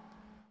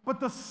 but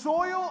the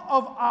soil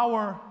of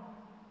our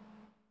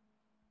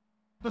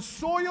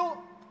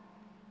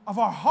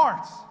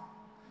hearts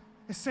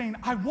is saying,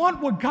 I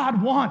want what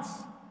God wants,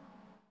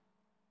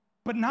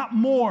 but not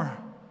more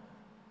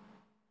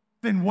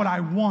than what I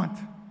want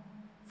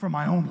for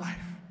my own life.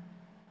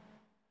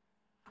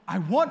 I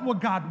want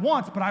what God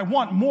wants, but I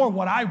want more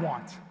what I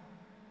want.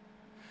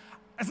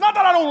 It's not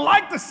that I don't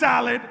like the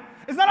salad.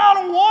 It's not I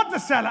don't want the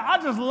salad. I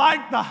just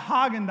like the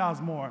Haagen-Dazs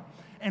more.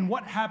 And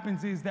what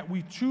happens is that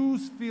we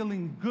choose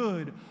feeling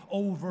good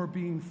over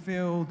being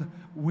filled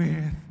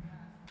with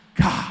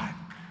God.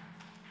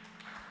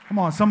 Come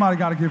on, somebody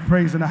got to give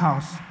praise in the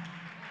house.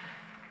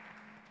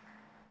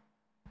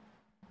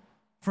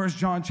 1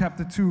 John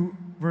chapter 2,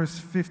 verse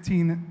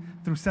 15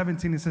 through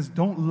 17, it says,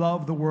 don't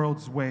love the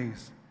world's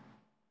ways.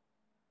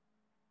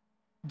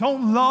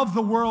 Don't love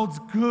the world's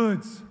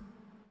goods.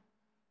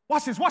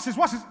 Watch this.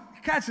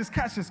 Catch this,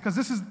 because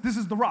this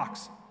is the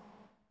rocks.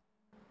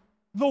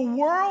 The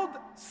world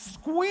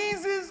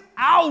squeezes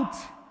out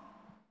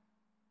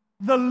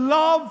the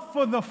love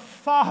for the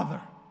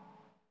Father.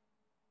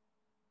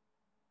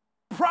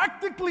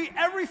 Practically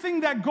everything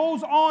that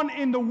goes on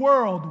in the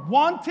world,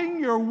 wanting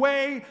your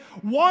way,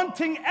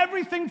 wanting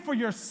everything for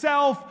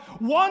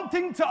yourself,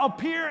 wanting to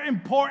appear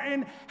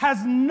important,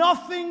 has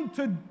nothing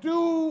to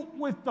do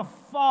with the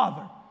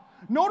Father.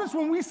 Notice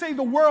when we say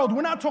the world,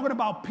 we're not talking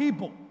about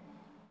people.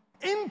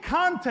 In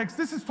context,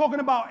 this is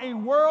talking about a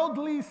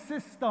worldly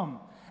system.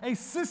 A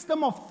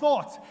system of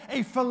thoughts,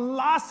 a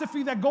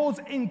philosophy that goes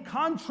in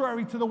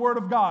contrary to the Word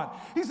of God.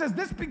 He says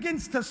this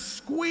begins to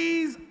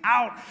squeeze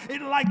out it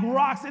like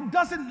rocks. It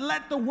doesn't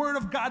let the Word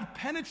of God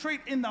penetrate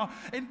in the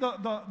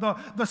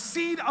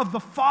seed of the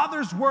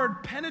Father's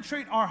Word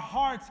penetrate our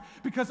hearts,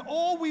 because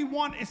all we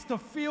want is to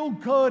feel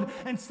good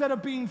instead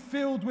of being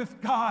filled with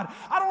God.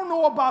 I don't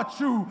know about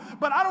you,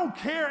 but I don't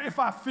care if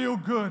I feel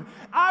good.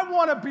 I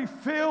want to be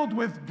filled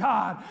with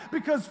God,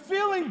 because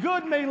feeling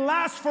good may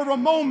last for a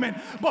moment,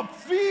 but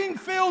being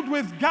filled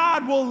with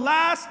God will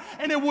last,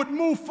 and it would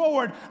move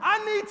forward.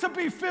 I need to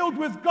be filled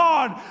with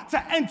God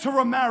to enter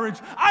a marriage.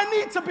 I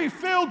need to be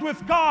filled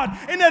with God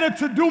in order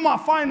to do my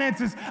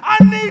finances.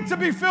 I need to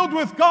be filled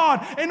with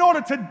God in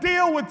order to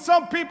deal with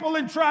some people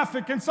in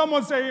traffic. Can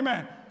someone say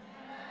amen?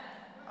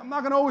 I'm not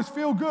going to always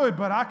feel good,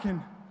 but I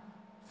can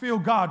feel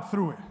God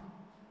through it.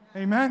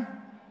 Amen?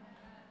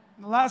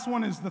 And the last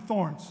one is the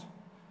thorns.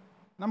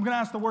 And I'm going to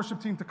ask the worship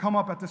team to come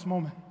up at this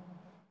moment.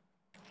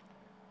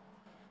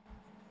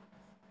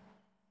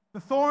 The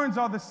thorns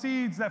are the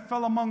seeds that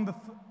fell among the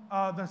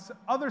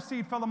other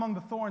seed fell among the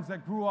thorns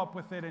that grew up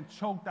with it and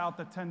choked out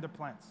the tender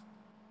plants.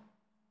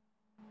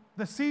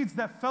 The seeds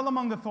that fell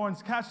among the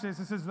thorns, catch this,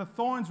 it says the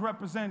thorns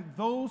represent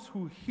those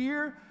who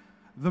hear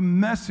the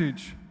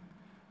message,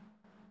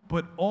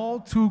 but all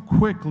too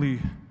quickly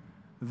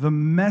the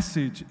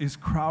message is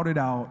crowded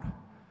out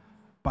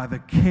by the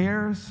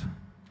cares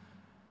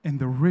and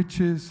the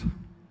riches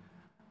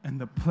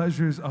and the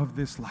pleasures of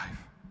this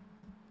life.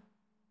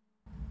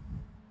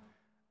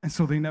 And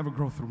so they never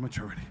grow through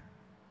maturity.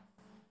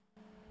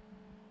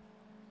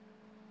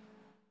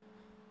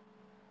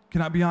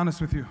 Can I be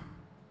honest with you?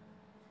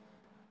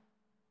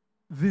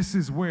 This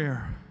is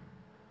where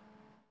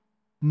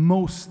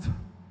most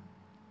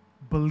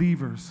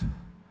believers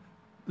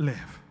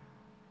live.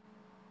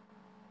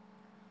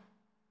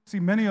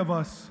 See, many of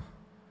us,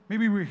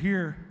 maybe we're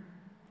here,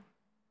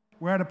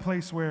 we're at a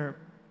place where,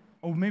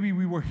 or maybe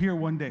we were here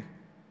one day,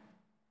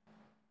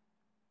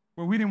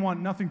 where we didn't want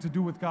nothing to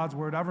do with God's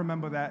word. I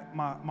remember that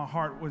my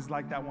heart was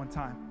like that one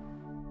time.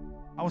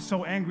 I was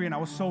so angry and I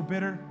was so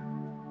bitter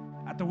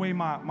at the way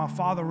my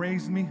father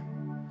raised me,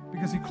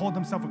 because he called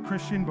himself a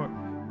Christian, but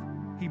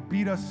he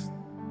beat us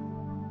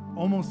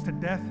almost to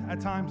death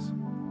at times.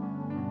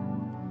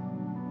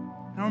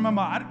 And I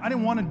remember I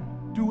didn't want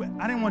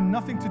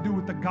nothing to do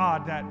with the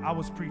God that I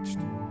was preached.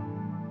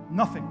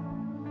 Nothing.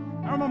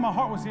 I remember my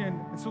heart was here,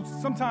 and so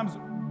sometimes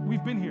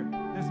we've been here.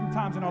 There's been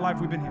times in our life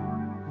we've been here.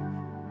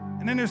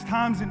 And then there's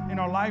times in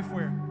our life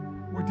where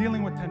we're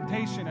dealing with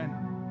temptation, and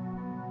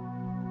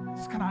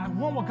it's I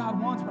want what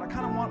God wants, but I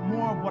kind of want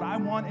more of what I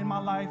want in my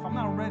life. I'm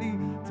not ready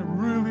to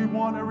really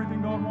want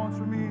everything God wants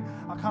for me.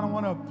 I kind of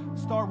want to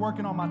start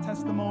working on my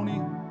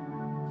testimony.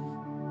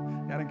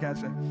 Yeah, I didn't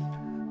catch that.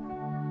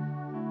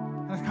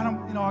 And I kind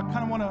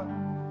of want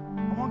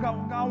what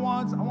God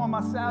wants. I want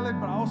my salad,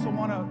 but I also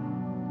want to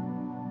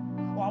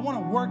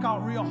work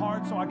out real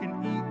hard so I can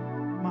eat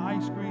my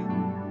ice cream.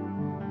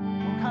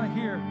 I'm kind of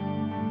here.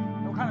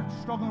 We're kind of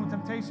struggling with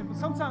temptation, but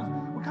sometimes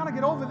we kind of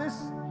get over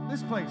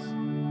this place.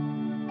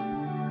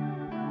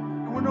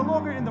 And we're no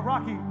longer in the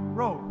rocky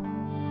road.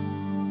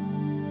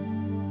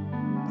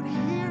 But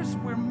here's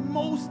where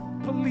most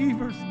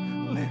believers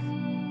live.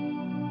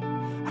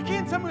 I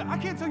can't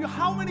tell you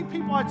how many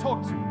people I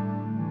talk to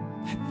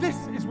that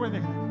this is where they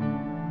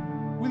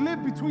live. We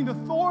live between the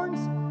thorns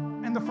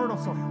and the fertile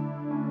soil.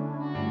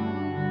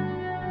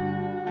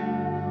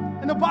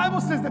 And the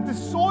Bible says that the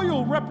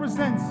soil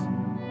represents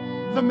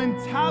the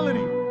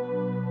mentality,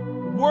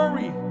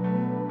 worry,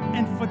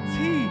 and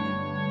fatigue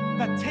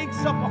that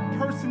takes up a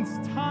person's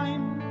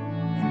time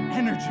and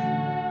energy.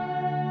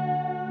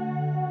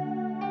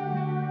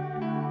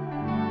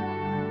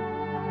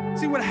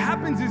 See, what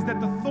happens is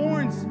that the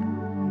thorns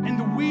and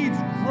the weeds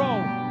grow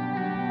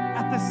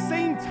at the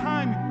same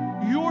time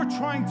you're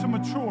trying to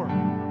mature.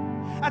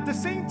 At the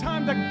same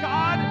time that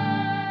God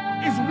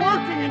is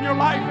working in your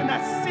life and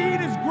that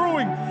seed is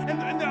growing.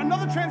 And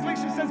another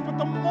translation says, but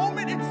the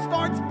moment it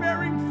starts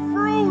bearing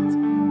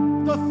fruit,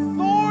 the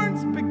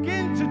thorns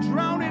begin to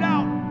drown it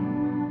out.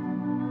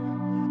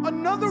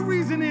 Another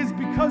reason is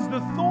because the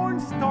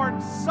thorns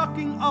start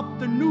sucking up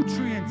the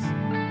nutrients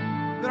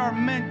that are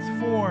meant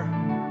for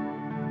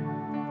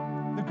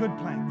the good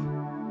plant.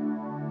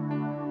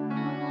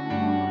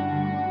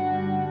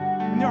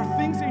 And there are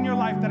things in your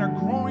life that are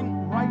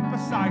growing right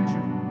beside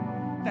you,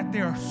 that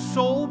their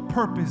sole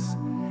purpose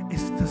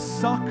is to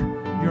suck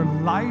your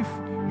life,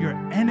 your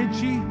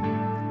energy,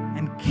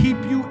 and keep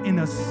you in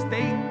a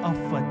state of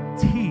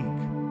fatigue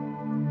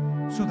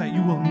so that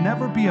you will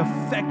never be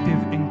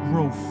effective and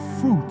grow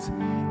fruit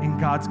in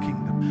God's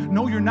kingdom.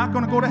 No, you're not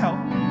going to go to hell.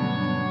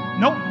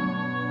 Nope.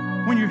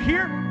 When you're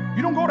here,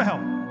 you don't go to hell.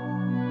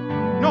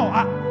 No,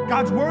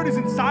 God's word is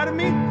inside of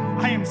me.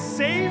 I am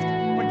saved,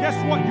 but guess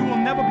what? You will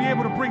never be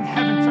able to bring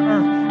heaven to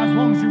earth as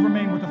long as you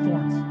remain with the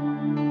thorns.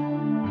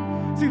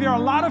 See, there are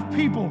a lot of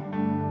people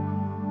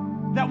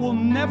that will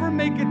never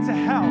make it to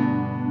hell,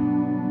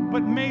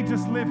 but may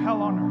just live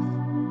hell on earth.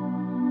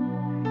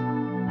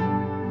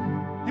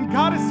 And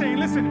God is saying,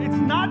 listen, it's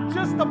not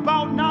just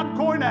about not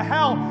going to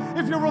hell.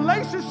 If your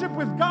relationship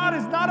with God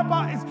is not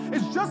about,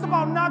 it's just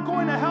about not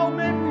going to hell,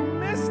 man, we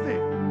missed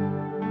it.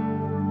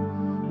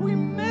 We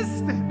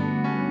missed it.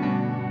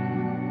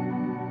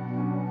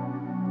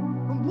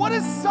 And what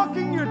is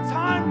sucking your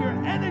time, your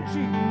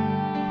energy,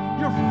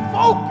 your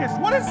focus?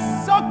 What is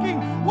sucking?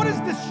 What is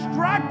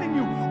distracting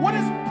you? What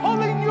is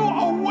pulling you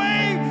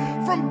away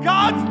from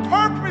God's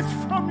purpose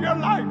from your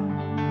life?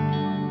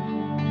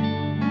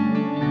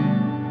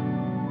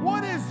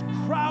 What is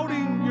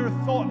crowding your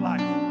thought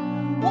life?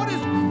 What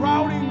is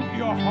crowding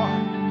your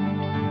heart?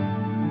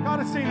 God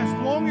is saying, as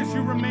long as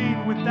you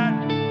remain with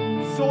that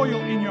soil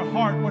in your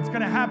heart, what's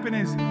going to happen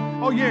is,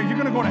 oh yeah, you're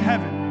going to go to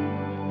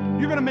heaven.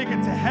 You're going to make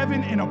it to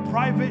heaven in a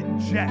private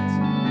jet.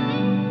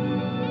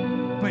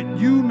 But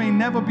you may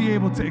never be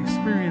able to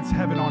experience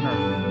heaven on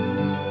earth.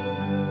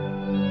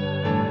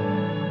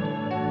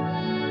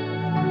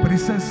 But he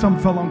says some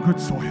fell on good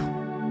soil.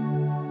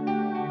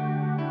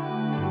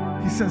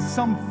 He says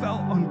some fell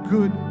on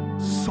good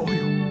soil.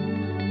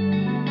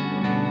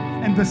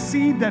 And the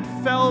seed that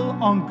fell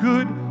on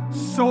good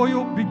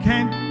soil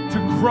began to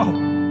grow.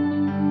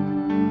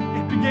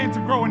 It began to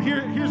grow. And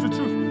here's the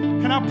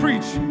truth. Can I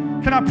preach?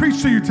 Can I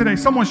preach to you today?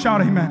 Someone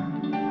shout amen.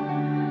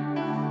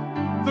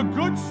 The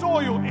good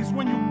soil is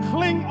when you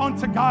cling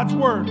onto God's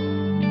word.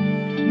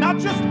 Not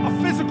just a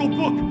physical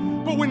book,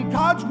 but when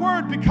God's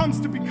word becomes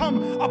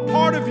a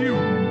part of you.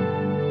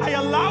 I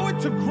allow it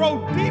to grow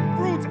deep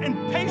roots and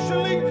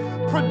patiently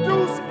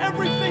produce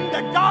everything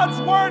that God's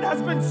word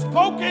has been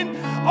spoken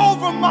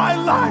over my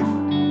life.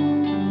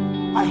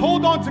 I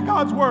hold on to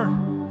God's word.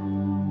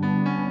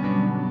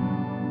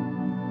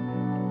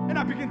 And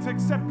I begin to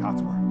accept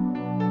God's word.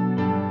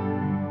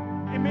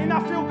 It may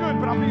not feel good,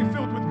 but I'm being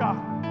filled with God.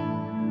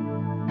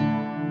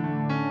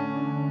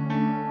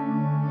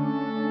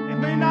 It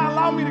may not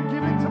allow me to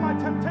give in to my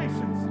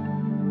temptations,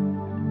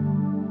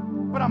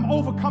 but I'm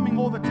overcoming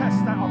all the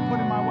tests that are put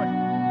in my way.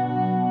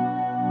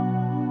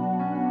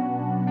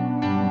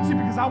 See,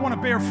 because I want to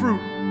bear fruit.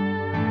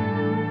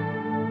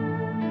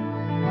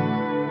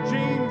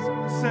 James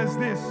says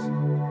this.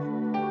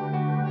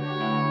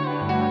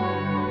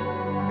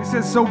 He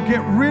says, so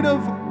get rid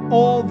of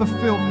all the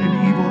filth and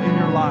evil in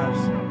your lives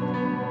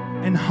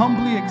and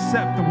humbly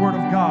accept the word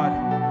of God,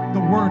 the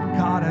word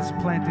God has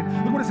planted.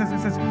 Look what it says. It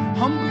says,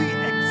 humbly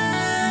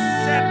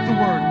accept the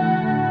word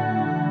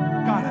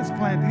God has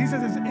planted. He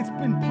says it's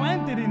been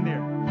planted in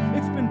there.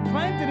 It's been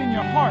planted in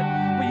your heart,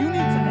 but you need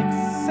to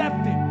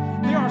accept it.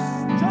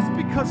 Just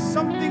because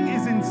something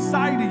is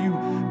inside of you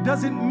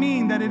doesn't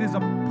mean that it is a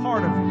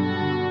part of you.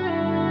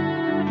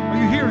 Are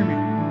you hearing me?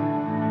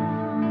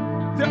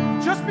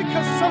 Just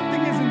because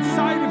something is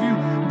inside of you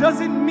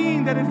doesn't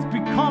mean that it's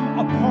become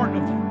a part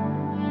of you.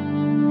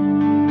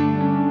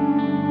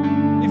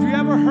 If you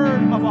ever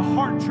heard of a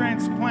heart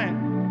transplant,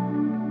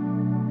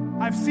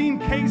 I've seen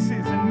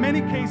cases, in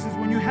many cases,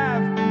 when you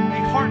have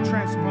a heart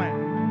transplant,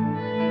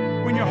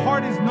 when your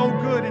heart is no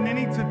good and they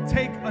need to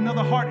take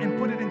another heart and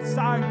put it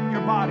inside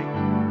your body,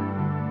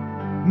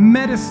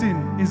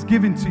 medicine is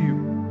given to you.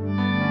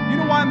 You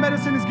know why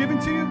medicine is given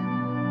to you?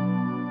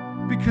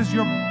 Because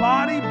your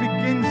body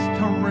begins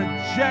to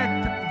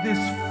reject this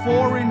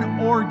foreign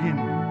organ.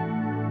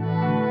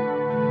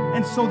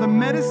 And so the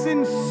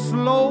medicine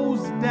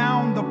slows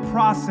down the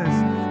process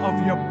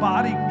of your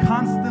body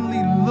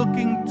constantly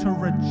looking to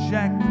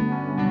reject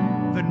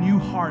the new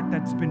heart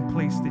that's been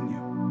placed in you.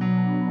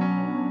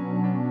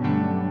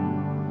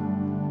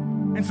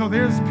 And so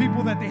there's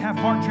people that they have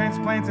heart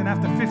transplants, and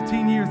after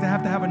 15 years they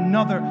have to have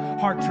another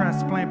heart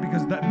transplant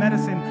because the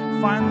medicine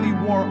finally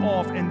wore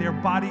off and their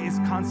body is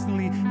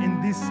constantly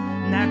in this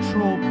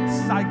natural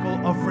cycle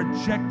of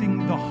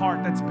rejecting the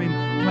heart that's been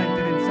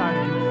planted inside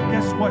of you.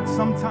 Guess what?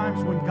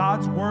 Sometimes when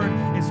God's word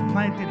is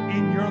planted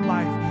in your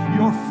life,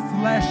 your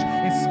flesh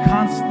is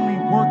constantly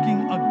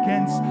working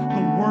against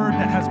the word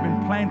that has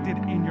been planted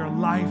in your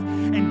life.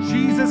 And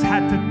Jesus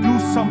had to do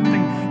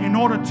something in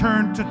order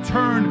to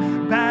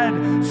turn bad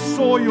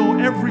soil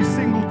every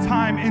single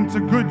time into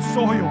good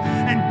soil.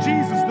 And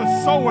Jesus,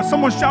 the sower,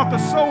 someone shout the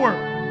sower.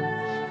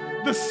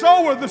 The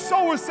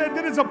sower said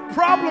there is a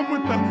problem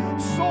with the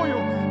soil.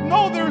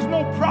 No, there is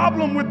no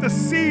problem with the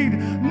seed.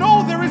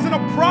 No, there isn't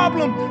a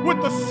problem with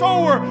the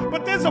sower,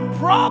 but there's a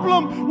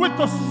problem with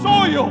the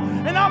soil.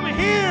 And I'm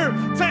here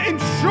to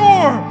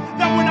ensure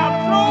that when I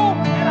throw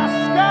and I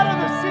scatter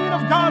the seed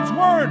of God's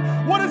word,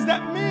 what does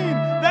that mean?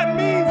 That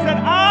means that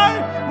I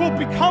will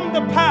become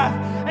the path,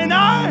 and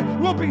I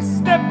will be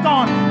stepped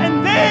on,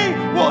 and they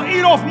will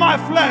eat off my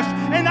flesh,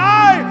 and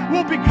I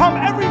will become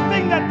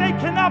everything that they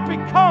cannot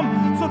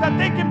become, so that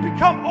they can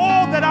become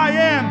all that I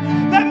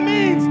am. That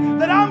means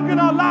that I'm going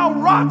to allow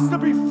rocks to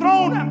be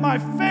thrown at my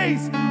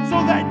face so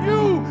that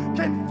you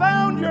can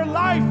find your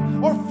life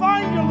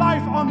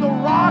on the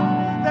rock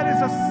that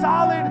is a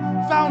solid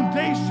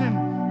foundation.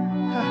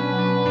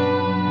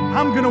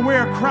 I'm going to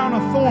wear a crown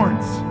of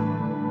thorns.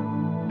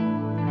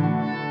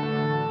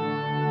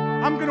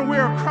 I'm going to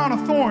wear a crown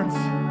of thorns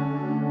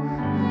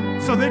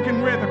so they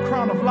can wear the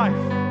crown of life.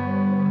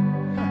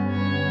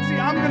 See,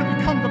 I'm going to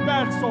become the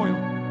bad soil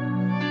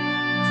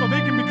so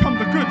they can become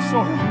the good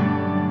soil.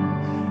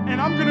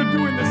 And I'm going to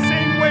do it the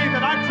same way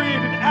that I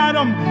created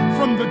Adam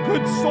from the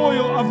good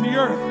soil of the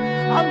earth.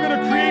 I'm going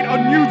to create a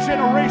new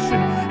generation,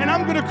 and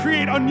I'm going to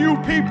create a new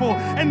people.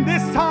 And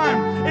this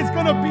time, it's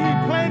going to be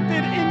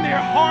planted in their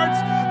hearts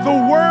the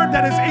word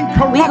that is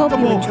incorruptible, We hope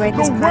you enjoyed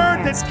this the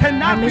word podcast. that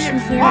cannot Our be mission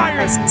here expired,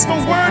 at Christ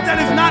the word that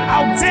is not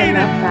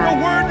outdated, the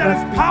word that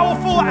is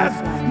powerful as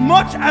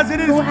much as it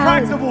is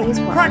practical.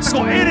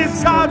 It is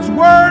God's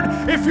word.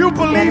 If you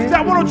believe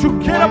that, why don't you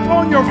get up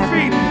on your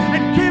feet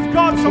and give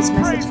God If some this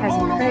praise? message has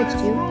encouraged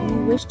you and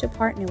you wish to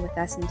partner with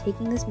us in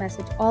taking this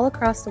message all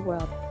across the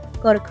world,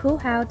 go to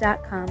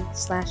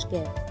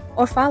kuhau.com/give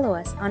or follow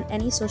us on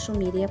any social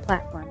media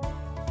platform.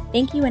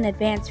 Thank you in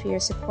advance for your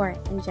support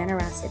and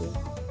generosity.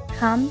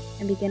 Come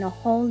and begin a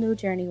whole new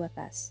journey with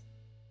us.